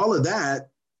 So all of that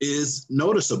is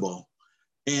noticeable.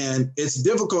 And it's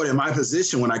difficult in my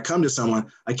position when I come to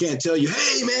someone, I can't tell you,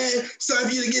 hey man, it's time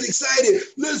for you to get excited.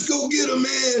 Let's go get them,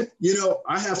 man. You know,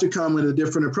 I have to come with a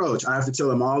different approach. I have to tell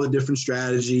them all the different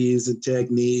strategies and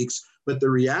techniques. But the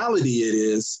reality it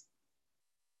is,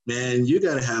 man, you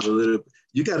got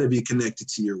to be connected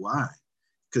to your why.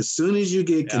 Because soon as you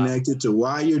get connected to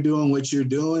why you're doing what you're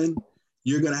doing,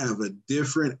 you're going to have a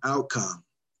different outcome.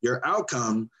 Your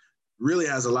outcome really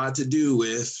has a lot to do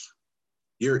with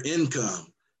your income.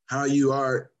 How you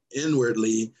are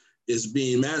inwardly is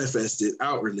being manifested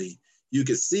outwardly. You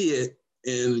can see it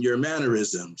in your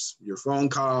mannerisms, your phone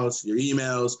calls, your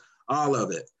emails, all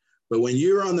of it. But when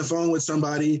you're on the phone with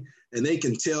somebody and they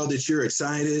can tell that you're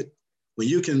excited,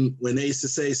 when they used to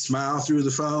say smile through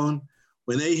the phone,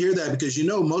 when they hear that, because you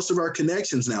know, most of our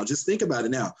connections now, just think about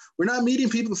it now, we're not meeting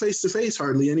people face to face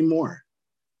hardly anymore.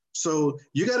 So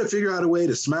you got to figure out a way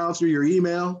to smile through your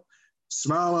email,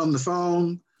 smile on the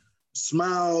phone,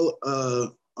 smile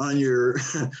on your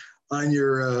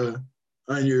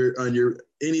on your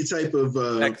any type of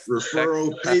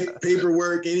referral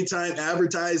paperwork, anytime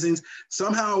advertisings.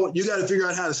 Somehow you got to figure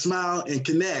out how to smile and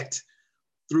connect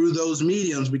through those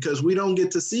mediums, because we're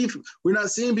not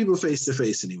seeing people face to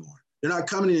face anymore. They're not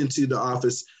coming into the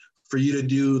office for you to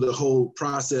do the whole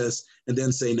process and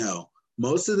then say no.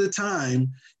 Most of the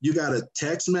time, you got a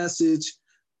text message,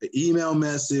 an email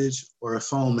message, or a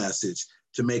phone message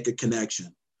to make a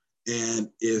connection. And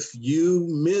if you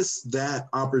miss that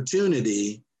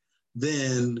opportunity,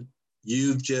 then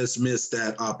you've just missed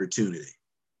that opportunity.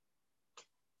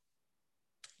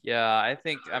 Yeah, I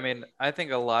think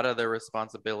a lot of the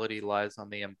responsibility lies on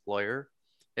the employer.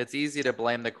 It's easy to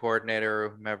blame the coordinator or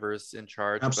whomever's in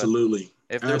charge. Absolutely.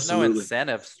 But if there's no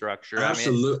incentive structure,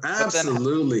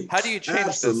 absolutely. How do you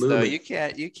change this though? You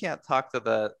can't talk to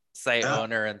the site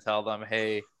owner and tell them,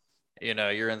 hey,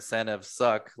 your incentives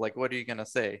suck. Like, what are you gonna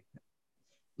say?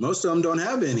 Most of them don't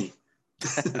have any.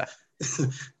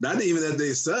 Not even that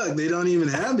they suck, they don't even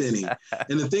have any.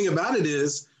 And the thing about it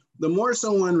is, the more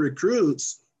someone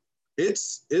recruits,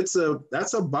 that's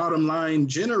a bottom line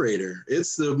generator.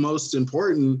 It's the most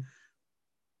important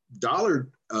dollar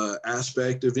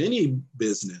aspect of any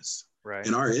business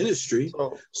in our industry.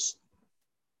 So,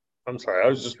 I'm sorry, I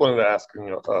was just wanting to ask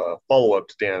follow up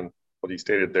to Dan, what he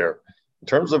stated there. In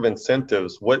terms of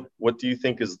incentives, what do you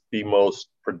think is the most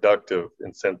productive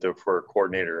incentive for a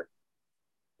coordinator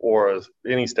or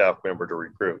any staff member to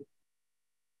recruit?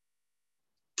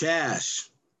 Cash.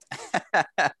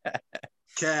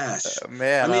 Cash.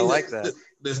 Man, I like that.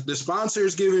 The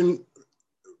sponsors giving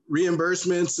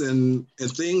reimbursements and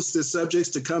things to subjects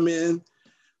to come in,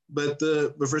 but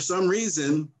for some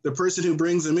reason, the person who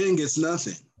brings them in gets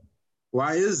nothing.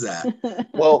 Why is that?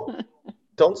 Well,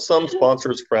 don't some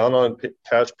sponsors frown on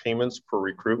cash payments for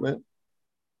recruitment?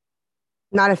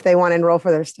 Not if they want to enroll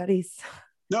for their studies.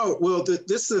 No, well,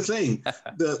 this is the thing.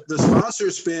 The sponsor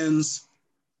spends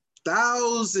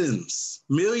thousands,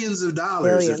 millions of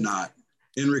dollars, if not,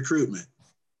 in recruitment.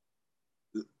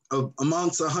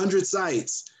 Amongst 100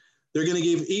 sites, they're going to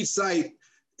give each site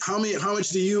how much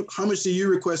do you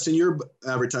request in your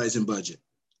advertising budget?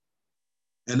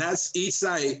 And that's each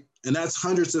site, and that's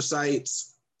hundreds of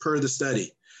sites per the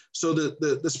study. So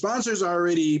the sponsors are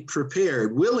already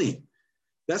prepared, willing.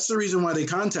 That's the reason why they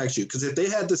contact you, because if they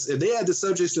had the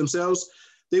subjects themselves,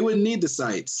 they wouldn't need the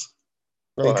sites.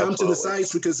 They come to the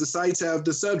sites because the sites have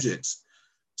the subjects.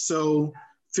 So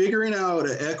figuring out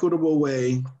an equitable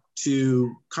way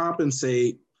to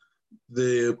compensate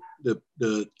the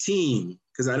team,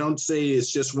 because I don't say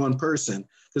it's just one person,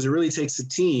 because it really takes a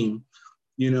team,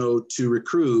 to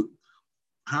recruit.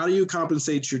 How do you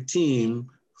compensate your team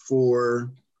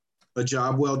for a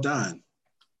job well done?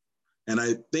 And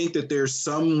I think that there's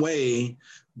some way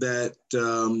that,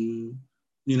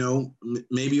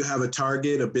 maybe you have a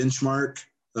target, a benchmark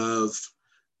of,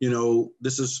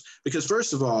 this is because,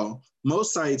 first of all,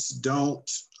 most sites don't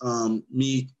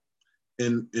meet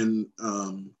in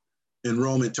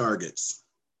enrollment targets.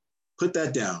 Put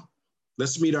that down.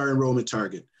 Let's meet our enrollment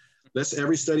target.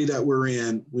 Every study that we're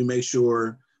in, we make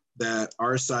sure that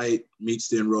our site meets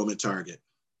the enrollment target.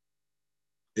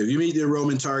 If you meet the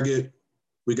enrollment target,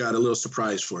 we got a little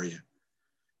surprise for you.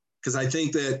 Because I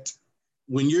think that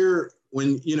as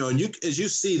you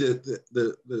see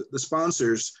the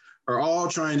sponsors are all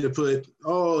trying to put,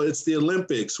 it's the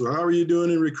Olympics. Well, how are you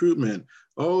doing in recruitment?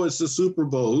 Oh, it's the Super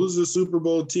Bowl. Who's the Super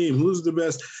Bowl team? Who's the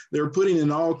best? They're putting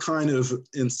in all kind of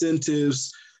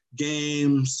incentives,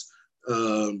 games,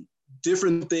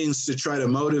 different things to try to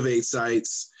motivate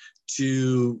sites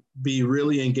to be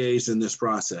really engaged in this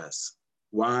process.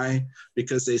 Why?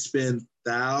 Because they spend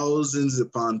thousands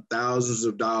upon thousands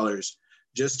of dollars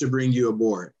just to bring you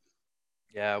aboard.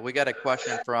 Yeah, we got a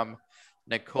question from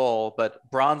Nicole, but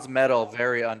bronze medal,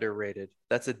 very underrated.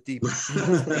 That's a deep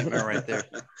statement right there.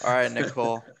 All right,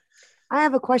 Nicole. I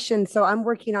have a question. So I'm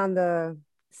working on the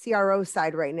CRO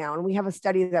side right now, and we have a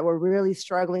study that we're really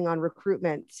struggling on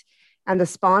recruitment, and the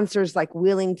sponsors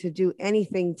willing to do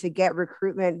anything to get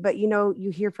recruitment. But,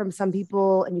 you hear from some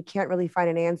people and you can't really find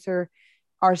an answer.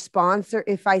 Our sponsor,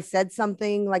 if I said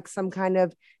something like some kind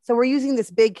of, so we're using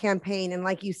this big campaign. And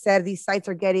like you said, these sites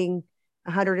are getting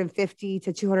 150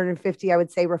 to 250, I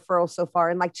would say, referrals so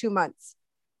far in 2 months.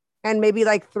 And maybe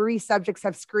 3 subjects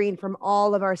have screened from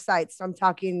all of our sites. So I'm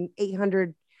talking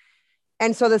 800.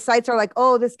 And so the sites are like,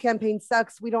 oh, this campaign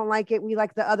sucks. We don't like it. We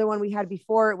like the other one we had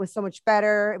before. It was so much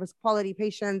better. It was quality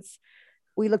patients.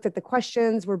 We looked at the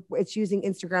questions. It's using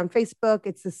Instagram, Facebook.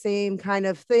 It's the same kind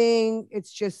of thing.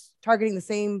 It's just targeting the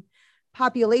same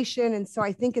population. And so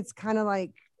I think it's kind of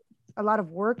like a lot of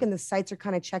work, and the sites are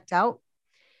kind of checked out.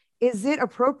 is it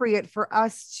appropriate for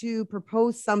us to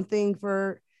propose something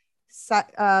for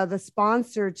the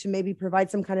sponsor to maybe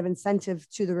provide some kind of incentive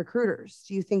to the recruiters?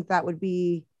 Do you think that would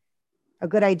be a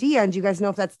good idea? And do you guys know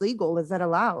if that's legal? Is that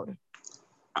allowed?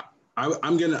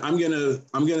 I'm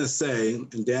gonna say,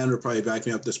 and Dan will probably back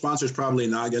me up, the sponsor's probably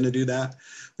not gonna do that,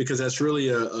 because that's really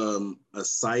a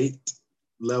site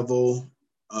level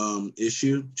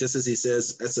issue. Just as he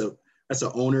says, that's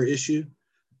an owner issue.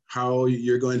 How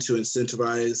you're going to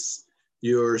incentivize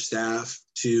your staff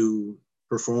to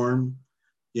perform.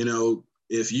 You know,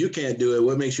 if you can't do it,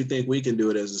 what makes you think we can do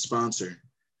it as a sponsor?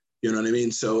 You know what I mean?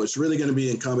 So it's really going to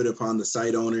be incumbent upon the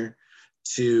site owner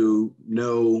to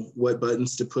know what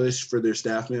buttons to push for their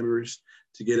staff members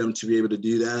to get them to be able to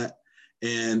do that.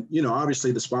 And, you know,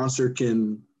 obviously the sponsor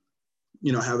can,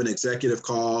 you know, have an executive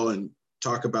call and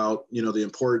talk about, you know, the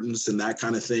importance and that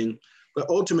kind of thing. But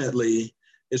ultimately,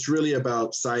 it's really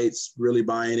about sites really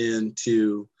buying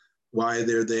into why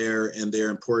they're there and their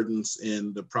importance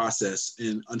in the process.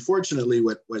 And unfortunately,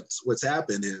 what's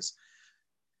happened is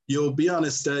you'll be on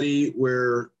a study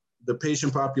where the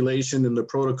patient population and the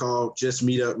protocol just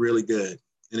meet up really good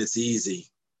and it's easy.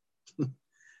 And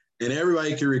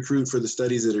everybody can recruit for the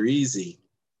studies that are easy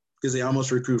because they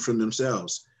almost recruit from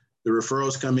themselves. The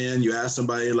referrals come in, you ask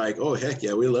somebody like, oh, heck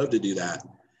yeah, we love to do that.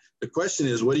 The question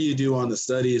is, what do you do on the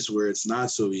studies where it's not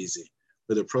so easy,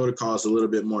 where the protocol is a little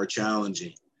bit more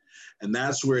challenging? And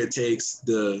that's where it takes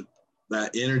that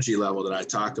energy level that I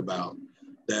talk about,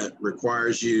 that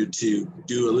requires you to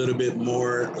do a little bit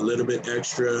more, a little bit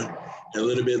extra, a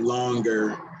little bit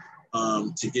longer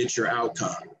to get your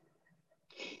outcome.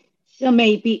 So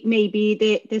maybe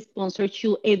the sponsor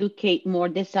should educate more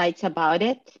the sites about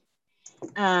it,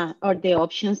 or the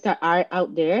options that are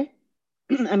out there.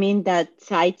 I mean, that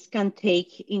sites can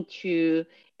take into,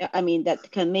 I mean,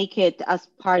 that can make it as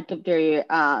part of their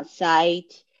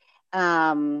site.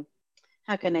 How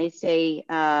can I say?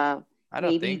 I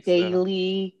don't Maybe think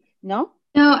daily. so. No?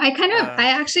 No, I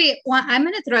actually want, I'm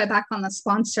going to throw it back on the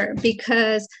sponsor,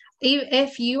 because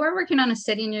if you are working on a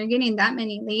study and you're getting that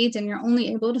many leads and you're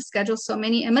only able to schedule so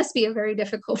many, it must be a very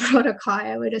difficult protocol,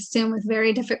 I would assume, with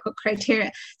very difficult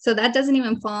criteria. So that doesn't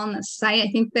even fall on the site.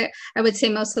 I think that I would say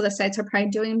most of the sites are probably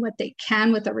doing what they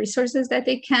can with the resources that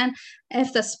they can.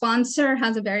 If the sponsor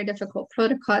has a very difficult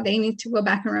protocol, they need to go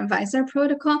back and revise their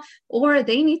protocol, or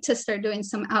they need to start doing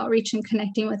some outreach and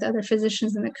connecting with other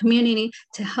physicians in the community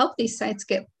to help these sites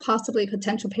get possibly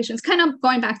potential patients. Kind of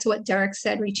going back to what Derek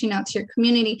said, reaching out to your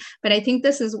community. But I think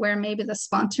this is where maybe the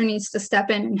sponsor needs to step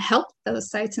in and help those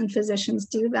sites and physicians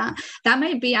do that. That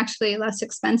might be actually less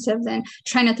expensive than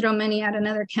trying to throw money at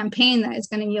another campaign that is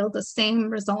going to yield the same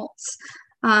results.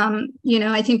 You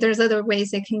know, I think there's other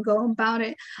ways they can go about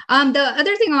it. The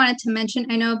other thing I wanted to mention,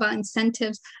 I know about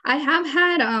incentives. I have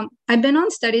had, I've been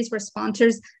on studies where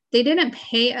sponsors, they didn't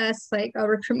pay us like a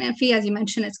recruitment fee. As you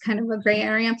mentioned, it's kind of a gray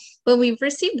area, but we've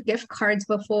received gift cards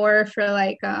before for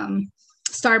like,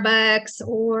 Starbucks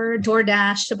or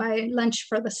DoorDash to buy lunch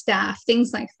for the staff,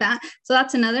 things like that. So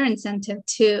that's another incentive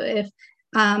too. If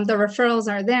the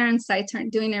referrals are there and sites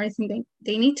aren't doing everything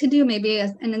they need to do, maybe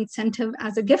as an incentive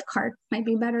as a gift card might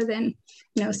be better than,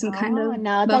 you know, some kind of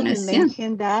now bonus. That you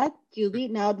mentioned that, Judy,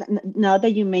 now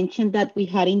that you mentioned that we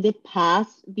had in the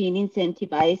past been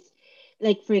incentivized,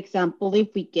 like for example, if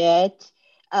we get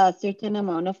a certain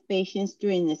amount of patients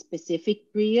during a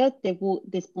specific period,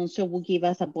 the sponsor will give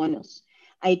us a bonus.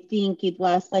 I think it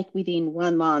was like within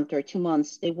 1 month or 2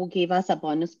 months, they will give us a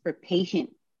bonus per patient.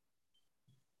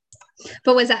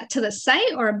 But was that to the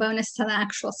site or a bonus to the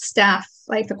actual staff,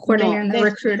 like the coordinator and the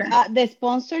recruiter? The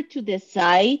sponsor to the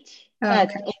site,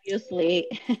 but obviously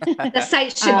the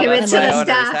site should give it to the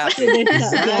staff.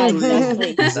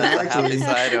 Exactly. That's a happy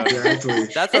side owner. Exactly.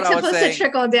 That's what I was saying. It's supposed to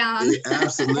trickle down.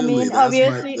 Absolutely. I mean,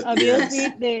 obviously,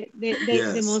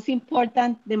 Yes.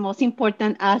 the most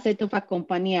important asset of a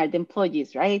company are the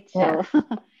employees, right? Yeah. So,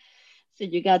 so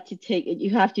you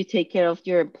have to take care of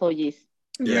your employees.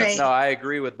 Yes. Right. No, I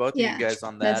agree with both of you guys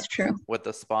on that. That's true. With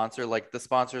the sponsor, like the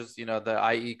sponsors, you know, the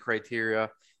IE criteria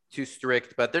too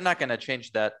strict, but they're not going to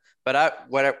change that. But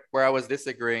where I was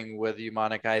disagreeing with you,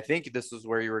 Monica, I think this is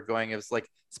where you were going. It was like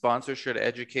sponsors should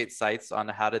educate sites on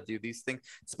how to do these things.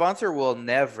 Sponsor will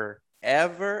never,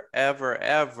 ever, ever,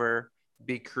 ever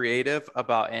be creative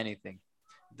about anything.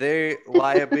 Their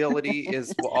liability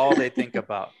is all they think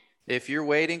about. If you're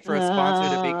waiting for a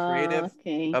sponsor to be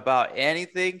creative about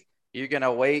anything, you're going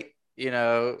to wait, you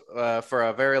know, for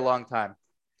a very long time.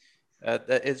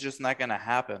 It's just not going to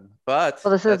happen. But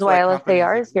well, this is why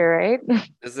LICR is here, right?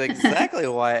 This is exactly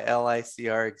why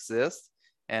LICR exists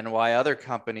and why other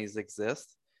companies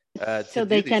exist. So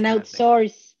they can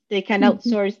outsource they can Mhm.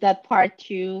 outsource that part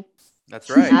to That's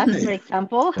right. us, Right. for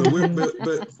example.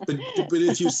 But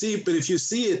if you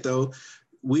see it though,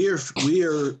 we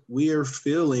are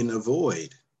filling a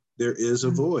void. There is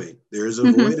a void. There is a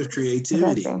Mhm. void of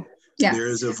creativity. Exactly. Yeah. There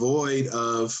is a void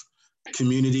of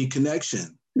community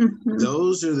connection. Mhm.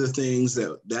 Those are the things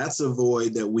that's a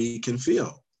void that we can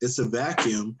fill. It's a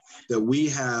vacuum that we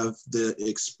have the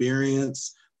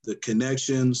experience, the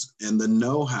connections, and the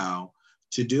know-how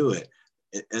to do it.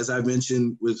 As I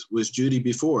mentioned with Judy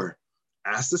before,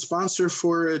 ask the sponsor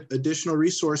for additional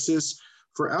resources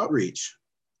for outreach.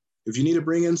 If you need to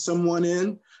bring in someone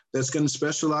in that's going to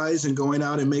specialize in going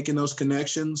out and making those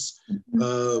connections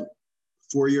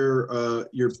for your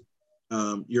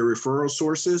referral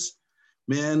sources,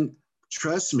 man,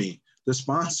 trust me, the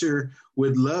sponsor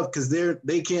would love, because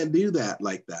they can't do that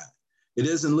like that. It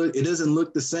doesn't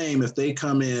look the same if they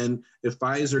come in, if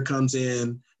Pfizer comes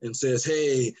in and says,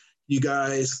 hey, you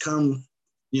guys come,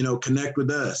 connect with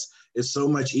us. It's so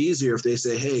much easier if they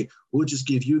say, hey, we'll just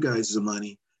give you guys the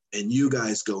money and you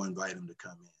guys go invite them to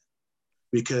come in.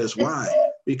 Because why?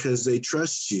 Because they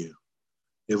trust you.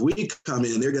 If we come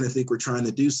in, they're going to think we're trying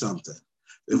to do something.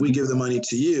 If we give the money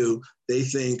to you, they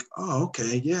think, oh,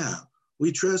 okay, yeah,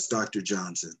 we trust Dr.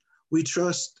 Johnson. We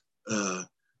trust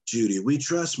Judy. We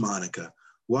trust Monica.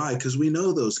 Why? Because we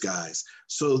know those guys.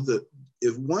 So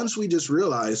if once we just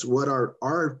realize what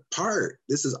our part,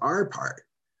 this is our part.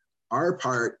 Our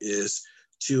part is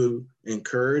to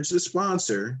encourage the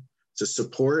sponsor to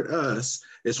support us.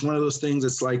 It's one of those things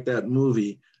that's like that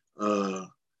movie,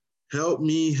 Help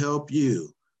Me, Help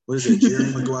You. What is it,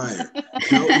 Jerry Maguire?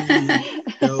 Help me,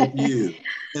 help you.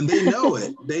 And they know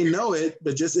it,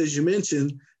 but just as you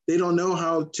mentioned, they don't know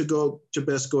how to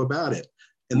best go about it.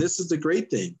 And this is the great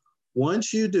thing.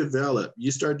 Once you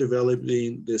start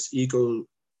developing this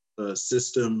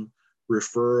ecosystem,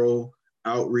 referral,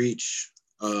 outreach,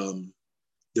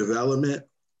 development,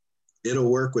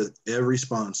 it'll work with every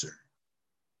sponsor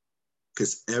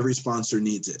because every sponsor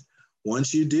needs it.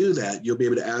 Once you do that, you'll be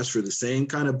able to ask for the same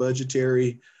kind of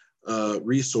budgetary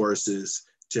resources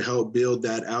to help build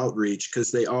that outreach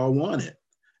because they all want it.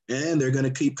 And they're going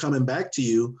to keep coming back to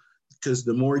you because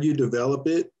the more you develop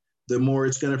it, the more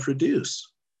it's going to produce.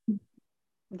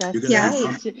 That's Yeah.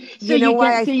 right. So You know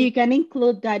why you can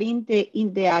include that in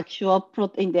the actual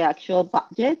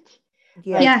budget.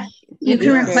 Yeah. Yeah, you can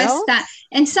Yeah. request that.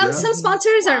 And some Yeah.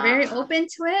 sponsors are very open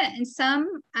to it, and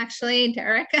some actually,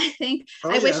 Derek, I think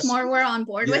Oh, I wish yes. more were on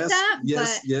board with that,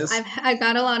 but I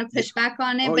got a lot of pushback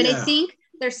on it. Oh, but yeah. I think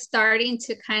they're starting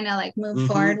to kind of like move Mhm.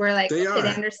 forward. We're like, They okay, they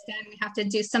are. understand we have to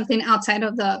do something outside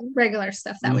of the regular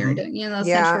stuff that we were doing. Those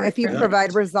Yeah, central if you recruitment.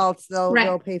 provide results, they'll Right.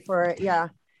 they'll pay for it. Yeah.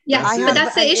 Yeah, That's but it.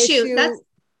 that's the an issue.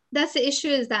 That's the issue,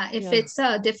 is that if Yeah. it's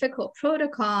a difficult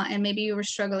protocol and maybe you were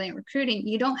struggling in recruiting,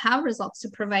 you don't have results to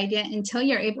provide yet until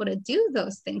you're able to do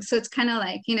those things. So it's kind of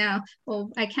like,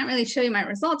 well, I can't really show you my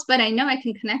results, but I know I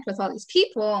can connect with all these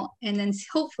people and then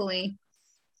hopefully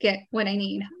get what I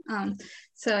need.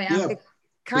 So yeah. It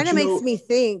kind of makes me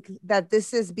think that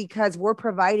this is because we're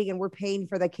providing and we're paying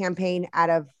for the campaign out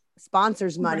of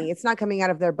sponsors' money. Right. It's not coming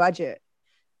out of their budget.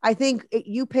 I think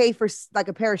you pay for like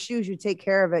a pair of shoes, you take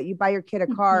care of it. You buy your kid a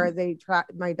car.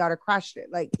 My daughter crashed it.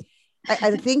 Like,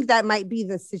 I think that might be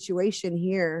the situation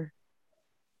here.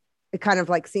 It kind of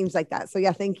like seems like that. So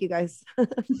yeah, thank you guys.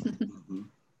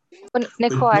 Well,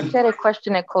 Nicole, I actually had a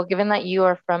question, Nicole, given that you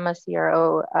are from a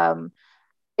CRO,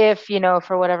 if,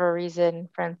 for whatever reason,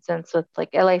 for instance, with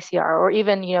like LICR or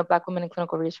even, Black Women in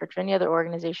Clinical Research or any other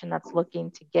organization that's looking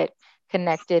to get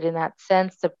connected in that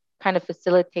sense to kind of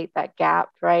facilitate that gap,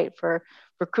 right, for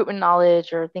recruitment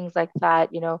knowledge or things like that,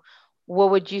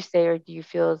 what would you say, or do you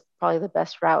feel is probably the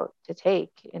best route to take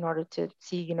in order to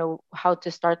see, how to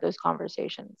start those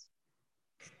conversations?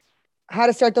 How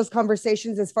to start those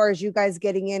conversations as far as you guys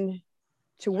getting in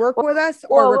to work with us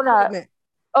or recruitment?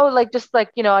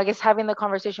 I guess having the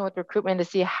conversation with recruitment to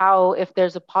see how, if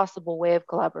there's a possible way of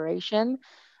collaboration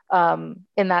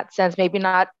in that sense, maybe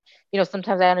not,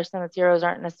 sometimes I understand that CROs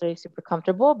aren't necessarily super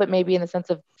comfortable, but maybe in the sense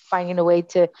of finding a way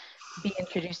to be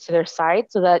introduced to their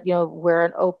site so that, we're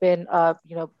an open,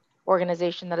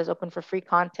 organization that is open for free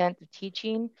content,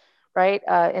 teaching, right?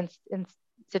 In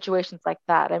situations like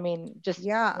that. I mean, just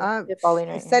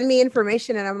send me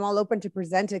information and I'm all open to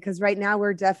present it, because right now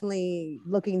we're definitely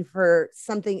looking for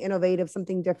something innovative,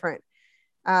 something different.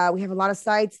 We have a lot of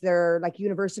sites. They're like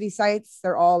university sites.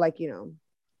 They're all like,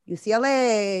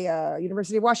 UCLA,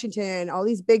 University of Washington, all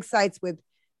these big sites with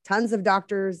tons of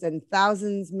doctors and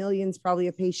thousands, millions probably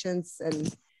of patients.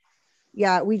 And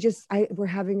yeah, we're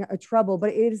having a trouble,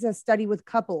 but it is a study with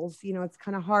couples. You know, it's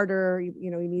kind of harder.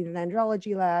 You know, you need an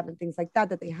andrology lab and things like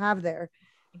that they have there.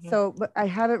 Mm-hmm. So, but I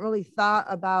haven't really thought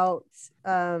about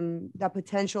the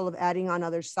potential of adding on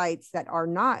other sites that are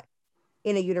not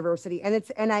in a university, and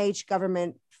it's NIH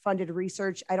government funded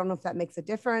research. I don't know if that makes a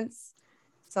difference.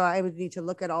 So I would need to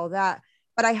look at all that.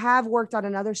 But I have worked on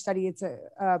another study. It's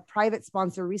a private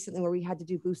sponsor recently where we had to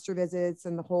do booster visits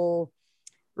and the whole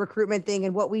recruitment thing.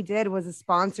 And what we did was a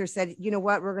sponsor said, you know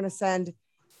what, we're going to send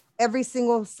every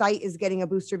single site is getting a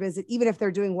booster visit, even if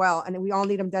they're doing well. And we all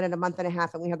need them done in a month and a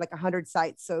half. And we had like 100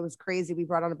 sites. So it was crazy. We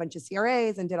brought on a bunch of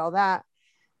CRAs and did all that.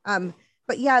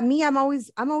 But yeah, me, I'm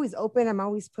always open. I'm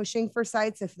always pushing for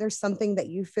sites. If there's something that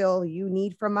you feel you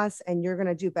need from us and you're going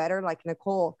to do better, like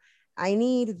Nicole, I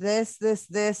need this.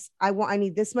 I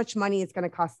need this much money. It's going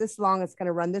to cost this long. It's going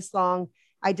to run this long.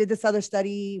 I did this other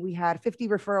study. We had 50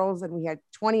 referrals and we had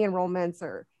 20 enrollments,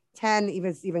 or 10,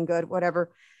 even good,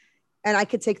 whatever. And I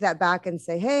could take that back and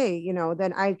say, hey, you know,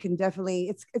 then I can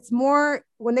definitely, it's more,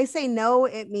 when they say no,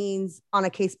 it means on a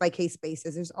case-by-case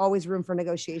basis. There's always room for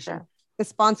negotiation. Sure. The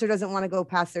sponsor doesn't want to go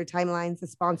past their timelines. The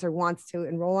sponsor wants to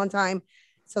enroll on time.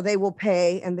 So they will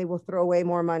pay and they will throw away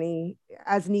more money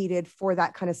as needed for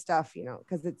that kind of stuff, you know,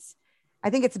 because I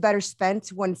think it's better spent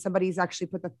when somebody's actually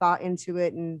put the thought into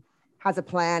it and has a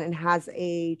plan and has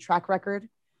a track record.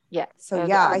 Yeah. So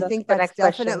yeah, I think that's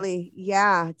definitely,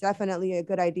 definitely a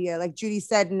good idea. Like Judy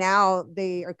said, now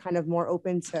they are kind of more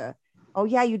open to, oh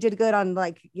yeah, you did good on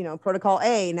like, you know, protocol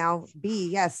A, now B,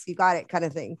 yes, you got it kind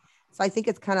of thing. So I think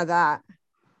it's kind of that.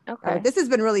 Okay. This has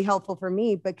been really helpful for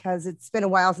me because it's been a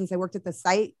while since I worked at the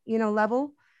site, you know,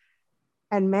 level.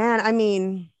 And man, I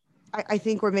mean, I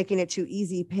think we're making it too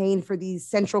easy paying for these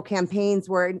central campaigns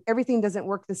where everything doesn't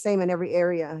work the same in every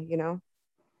area, you know?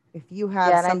 If you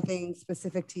have something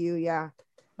specific to you,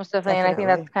 most definitely. And I think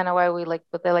that's kind of why we like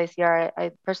with LACR,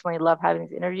 I personally love having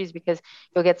these interviews because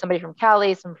you'll get somebody from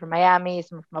Cali, some from Miami,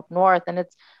 some from up north, and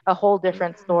it's a whole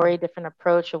different story, different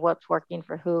approach of what's working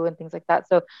for who and things like that.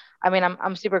 So, I mean,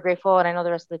 I'm super grateful, and I know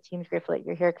the rest of the team's grateful that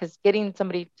you're here because getting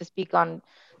somebody to speak on,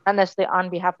 not necessarily on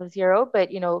behalf of CRO,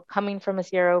 but, you know, coming from a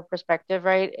CRO perspective,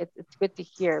 right? It's good to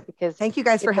hear because. Thank you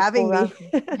guys for having me.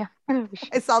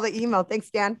 I saw the email. Thanks,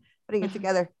 Dan, putting it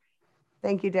together.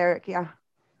 Thank you, Derek. Yeah.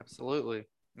 Absolutely.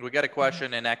 We got a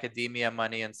question. In academia,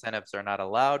 money incentives are not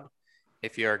allowed.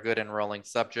 If you are good enrolling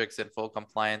subjects in full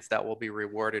compliance, that will be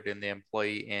rewarded in the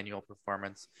employee annual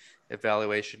performance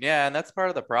evaluation. Yeah, and that's part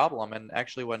of the problem. And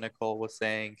actually what Nicole was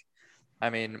saying, I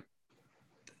mean,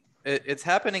 it's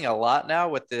happening a lot now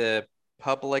with the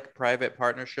public-private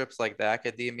partnerships, like the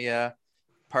academia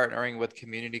partnering with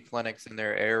community clinics in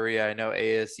their area. I know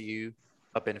ASU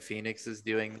up in Phoenix is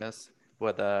doing this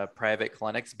with private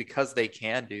clinics because they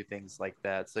can do things like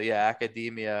that. So yeah,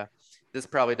 academia, this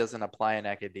probably doesn't apply in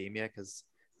academia because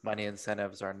money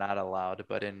incentives are not allowed,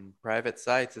 but in private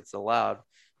sites, it's allowed.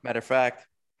 Matter of fact,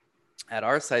 at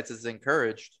our sites, it's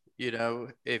encouraged. You know,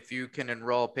 if you can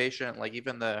enroll a patient, like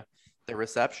even the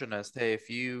receptionist, hey, if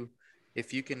you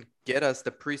can get us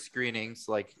the pre-screenings,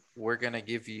 like we're going to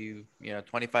give you, you know,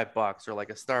 $25 or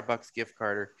like a Starbucks gift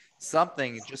card or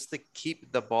something just to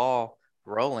keep the ball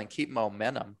rolling, keep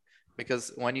momentum,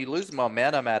 because when you lose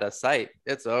momentum at a site,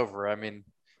 it's over. I mean,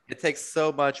 it takes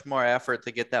so much more effort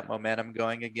to get that momentum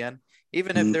going again.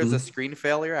 Even if there's a screen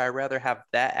failure, I'd rather have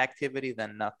that activity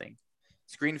than nothing.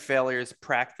 Screen failures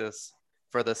practice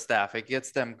for the staff. It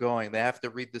gets them going. They have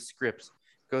to read the scripts,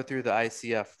 go through the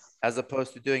ICF, as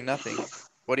opposed to doing nothing.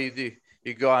 What do?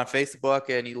 You go on Facebook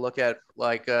and you look at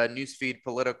like newsfeed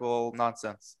political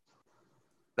nonsense.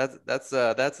 That's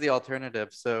the alternative.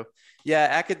 So yeah,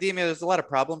 academia, there's a lot of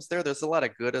problems there. There's a lot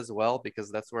of good as well,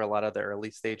 because that's where a lot of the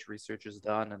early stage research is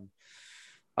done. And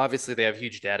obviously they have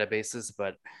huge databases,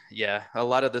 but yeah, a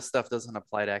lot of this stuff doesn't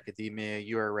apply to academia.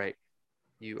 You are right.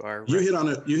 You hit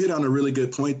on a really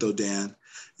good point though, Dan.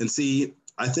 And see,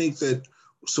 I think that,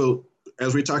 so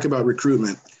as we talk about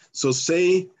recruitment, so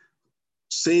say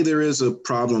there is a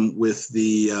problem with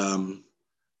the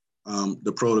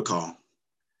protocol.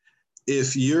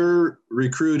 If you're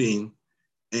recruiting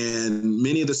and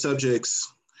many of the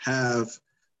subjects have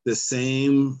the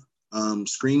same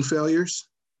screen failures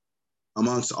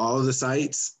amongst all of the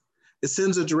sites, it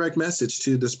sends a direct message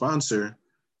to the sponsor,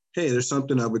 hey, there's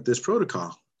something up with this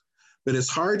protocol. But it's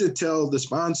hard to tell the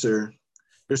sponsor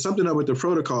there's something up with the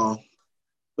protocol,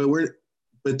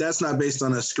 but that's not based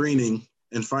on a screening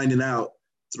and finding out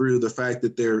through the fact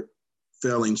that they're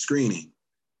failing screening,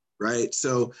 right?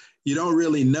 So you don't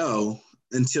really know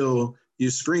until you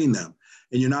screen them,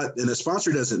 and the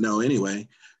sponsor doesn't know anyway.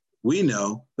 We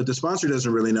know, but the sponsor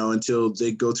doesn't really know until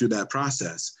they go through that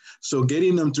process. So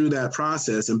getting them through that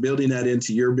process and building that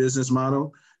into your business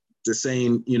model, to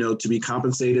saying, you know, to be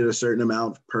compensated a certain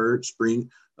amount per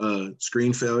screen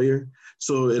failure.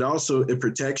 So it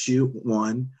protects you,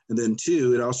 one, and then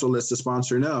two, it also lets the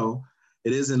sponsor know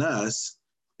it isn't us,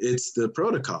 it's the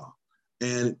protocol.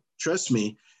 And trust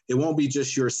me, it won't be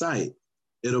just your site.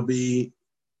 It'll be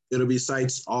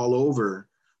sites all over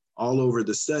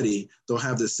the study. They'll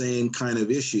have the same kind of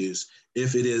issues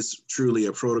if it is truly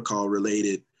a protocol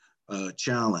related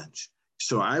challenge.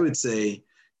 So I would say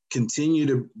continue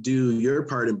to do your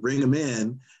part and bring them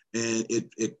in, and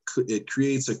it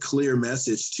creates a clear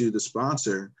message to the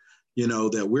sponsor, you know,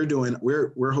 that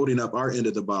we're holding up our end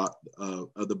of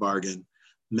the bargain.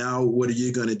 Now, what are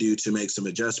you going to do to make some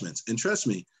adjustments? And trust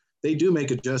me, they do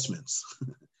make adjustments.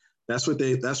 That's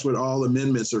what all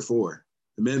amendments are for.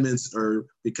 Amendments are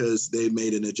because they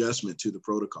made an adjustment to the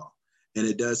protocol, and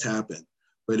it does happen.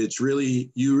 But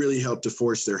you really help to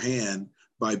force their hand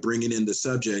by bringing in the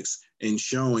subjects and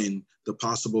showing the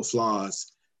possible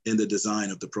flaws in the design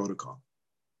of the protocol.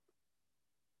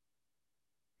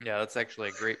 Yeah, that's actually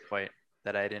a great point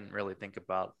that I didn't really think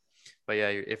about. But yeah,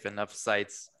 if enough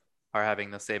sites are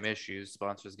having the same issues,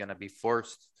 sponsors going to be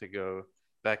forced to go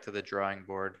back to the drawing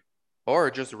board, or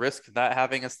just risk not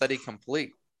having a study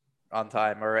complete on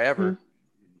time or ever.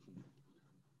 Mm-hmm.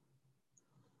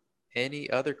 Any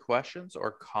other questions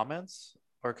or comments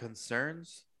or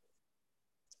concerns?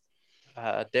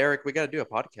 Derek, we got to do a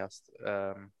podcast.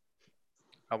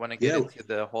 I want to get into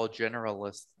the whole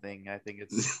generalist thing. I think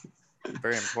it's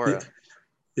very important.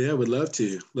 Yeah, would love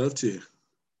to.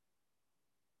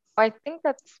 I think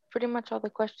that's pretty much all the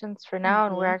questions for now,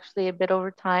 and we're actually a bit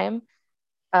over time.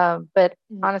 But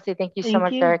honestly, thank you so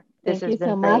much, Derek. This has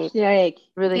been great. Derek.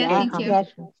 Really great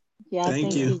conversation. Yeah,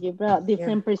 thank you. You brought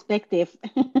different perspective.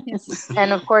 Yes.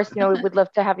 And of course, we would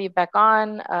love to have you back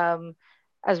on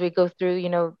as we go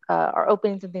through, our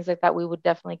openings and things like that. We would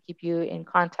definitely keep you in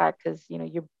contact because,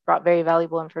 you brought very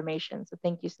valuable information. So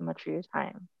thank you so much for your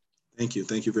time. Thank you.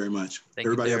 Thank you very much.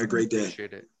 Everybody have a great day.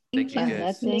 Appreciate it. Thank you.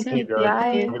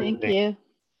 Thank you.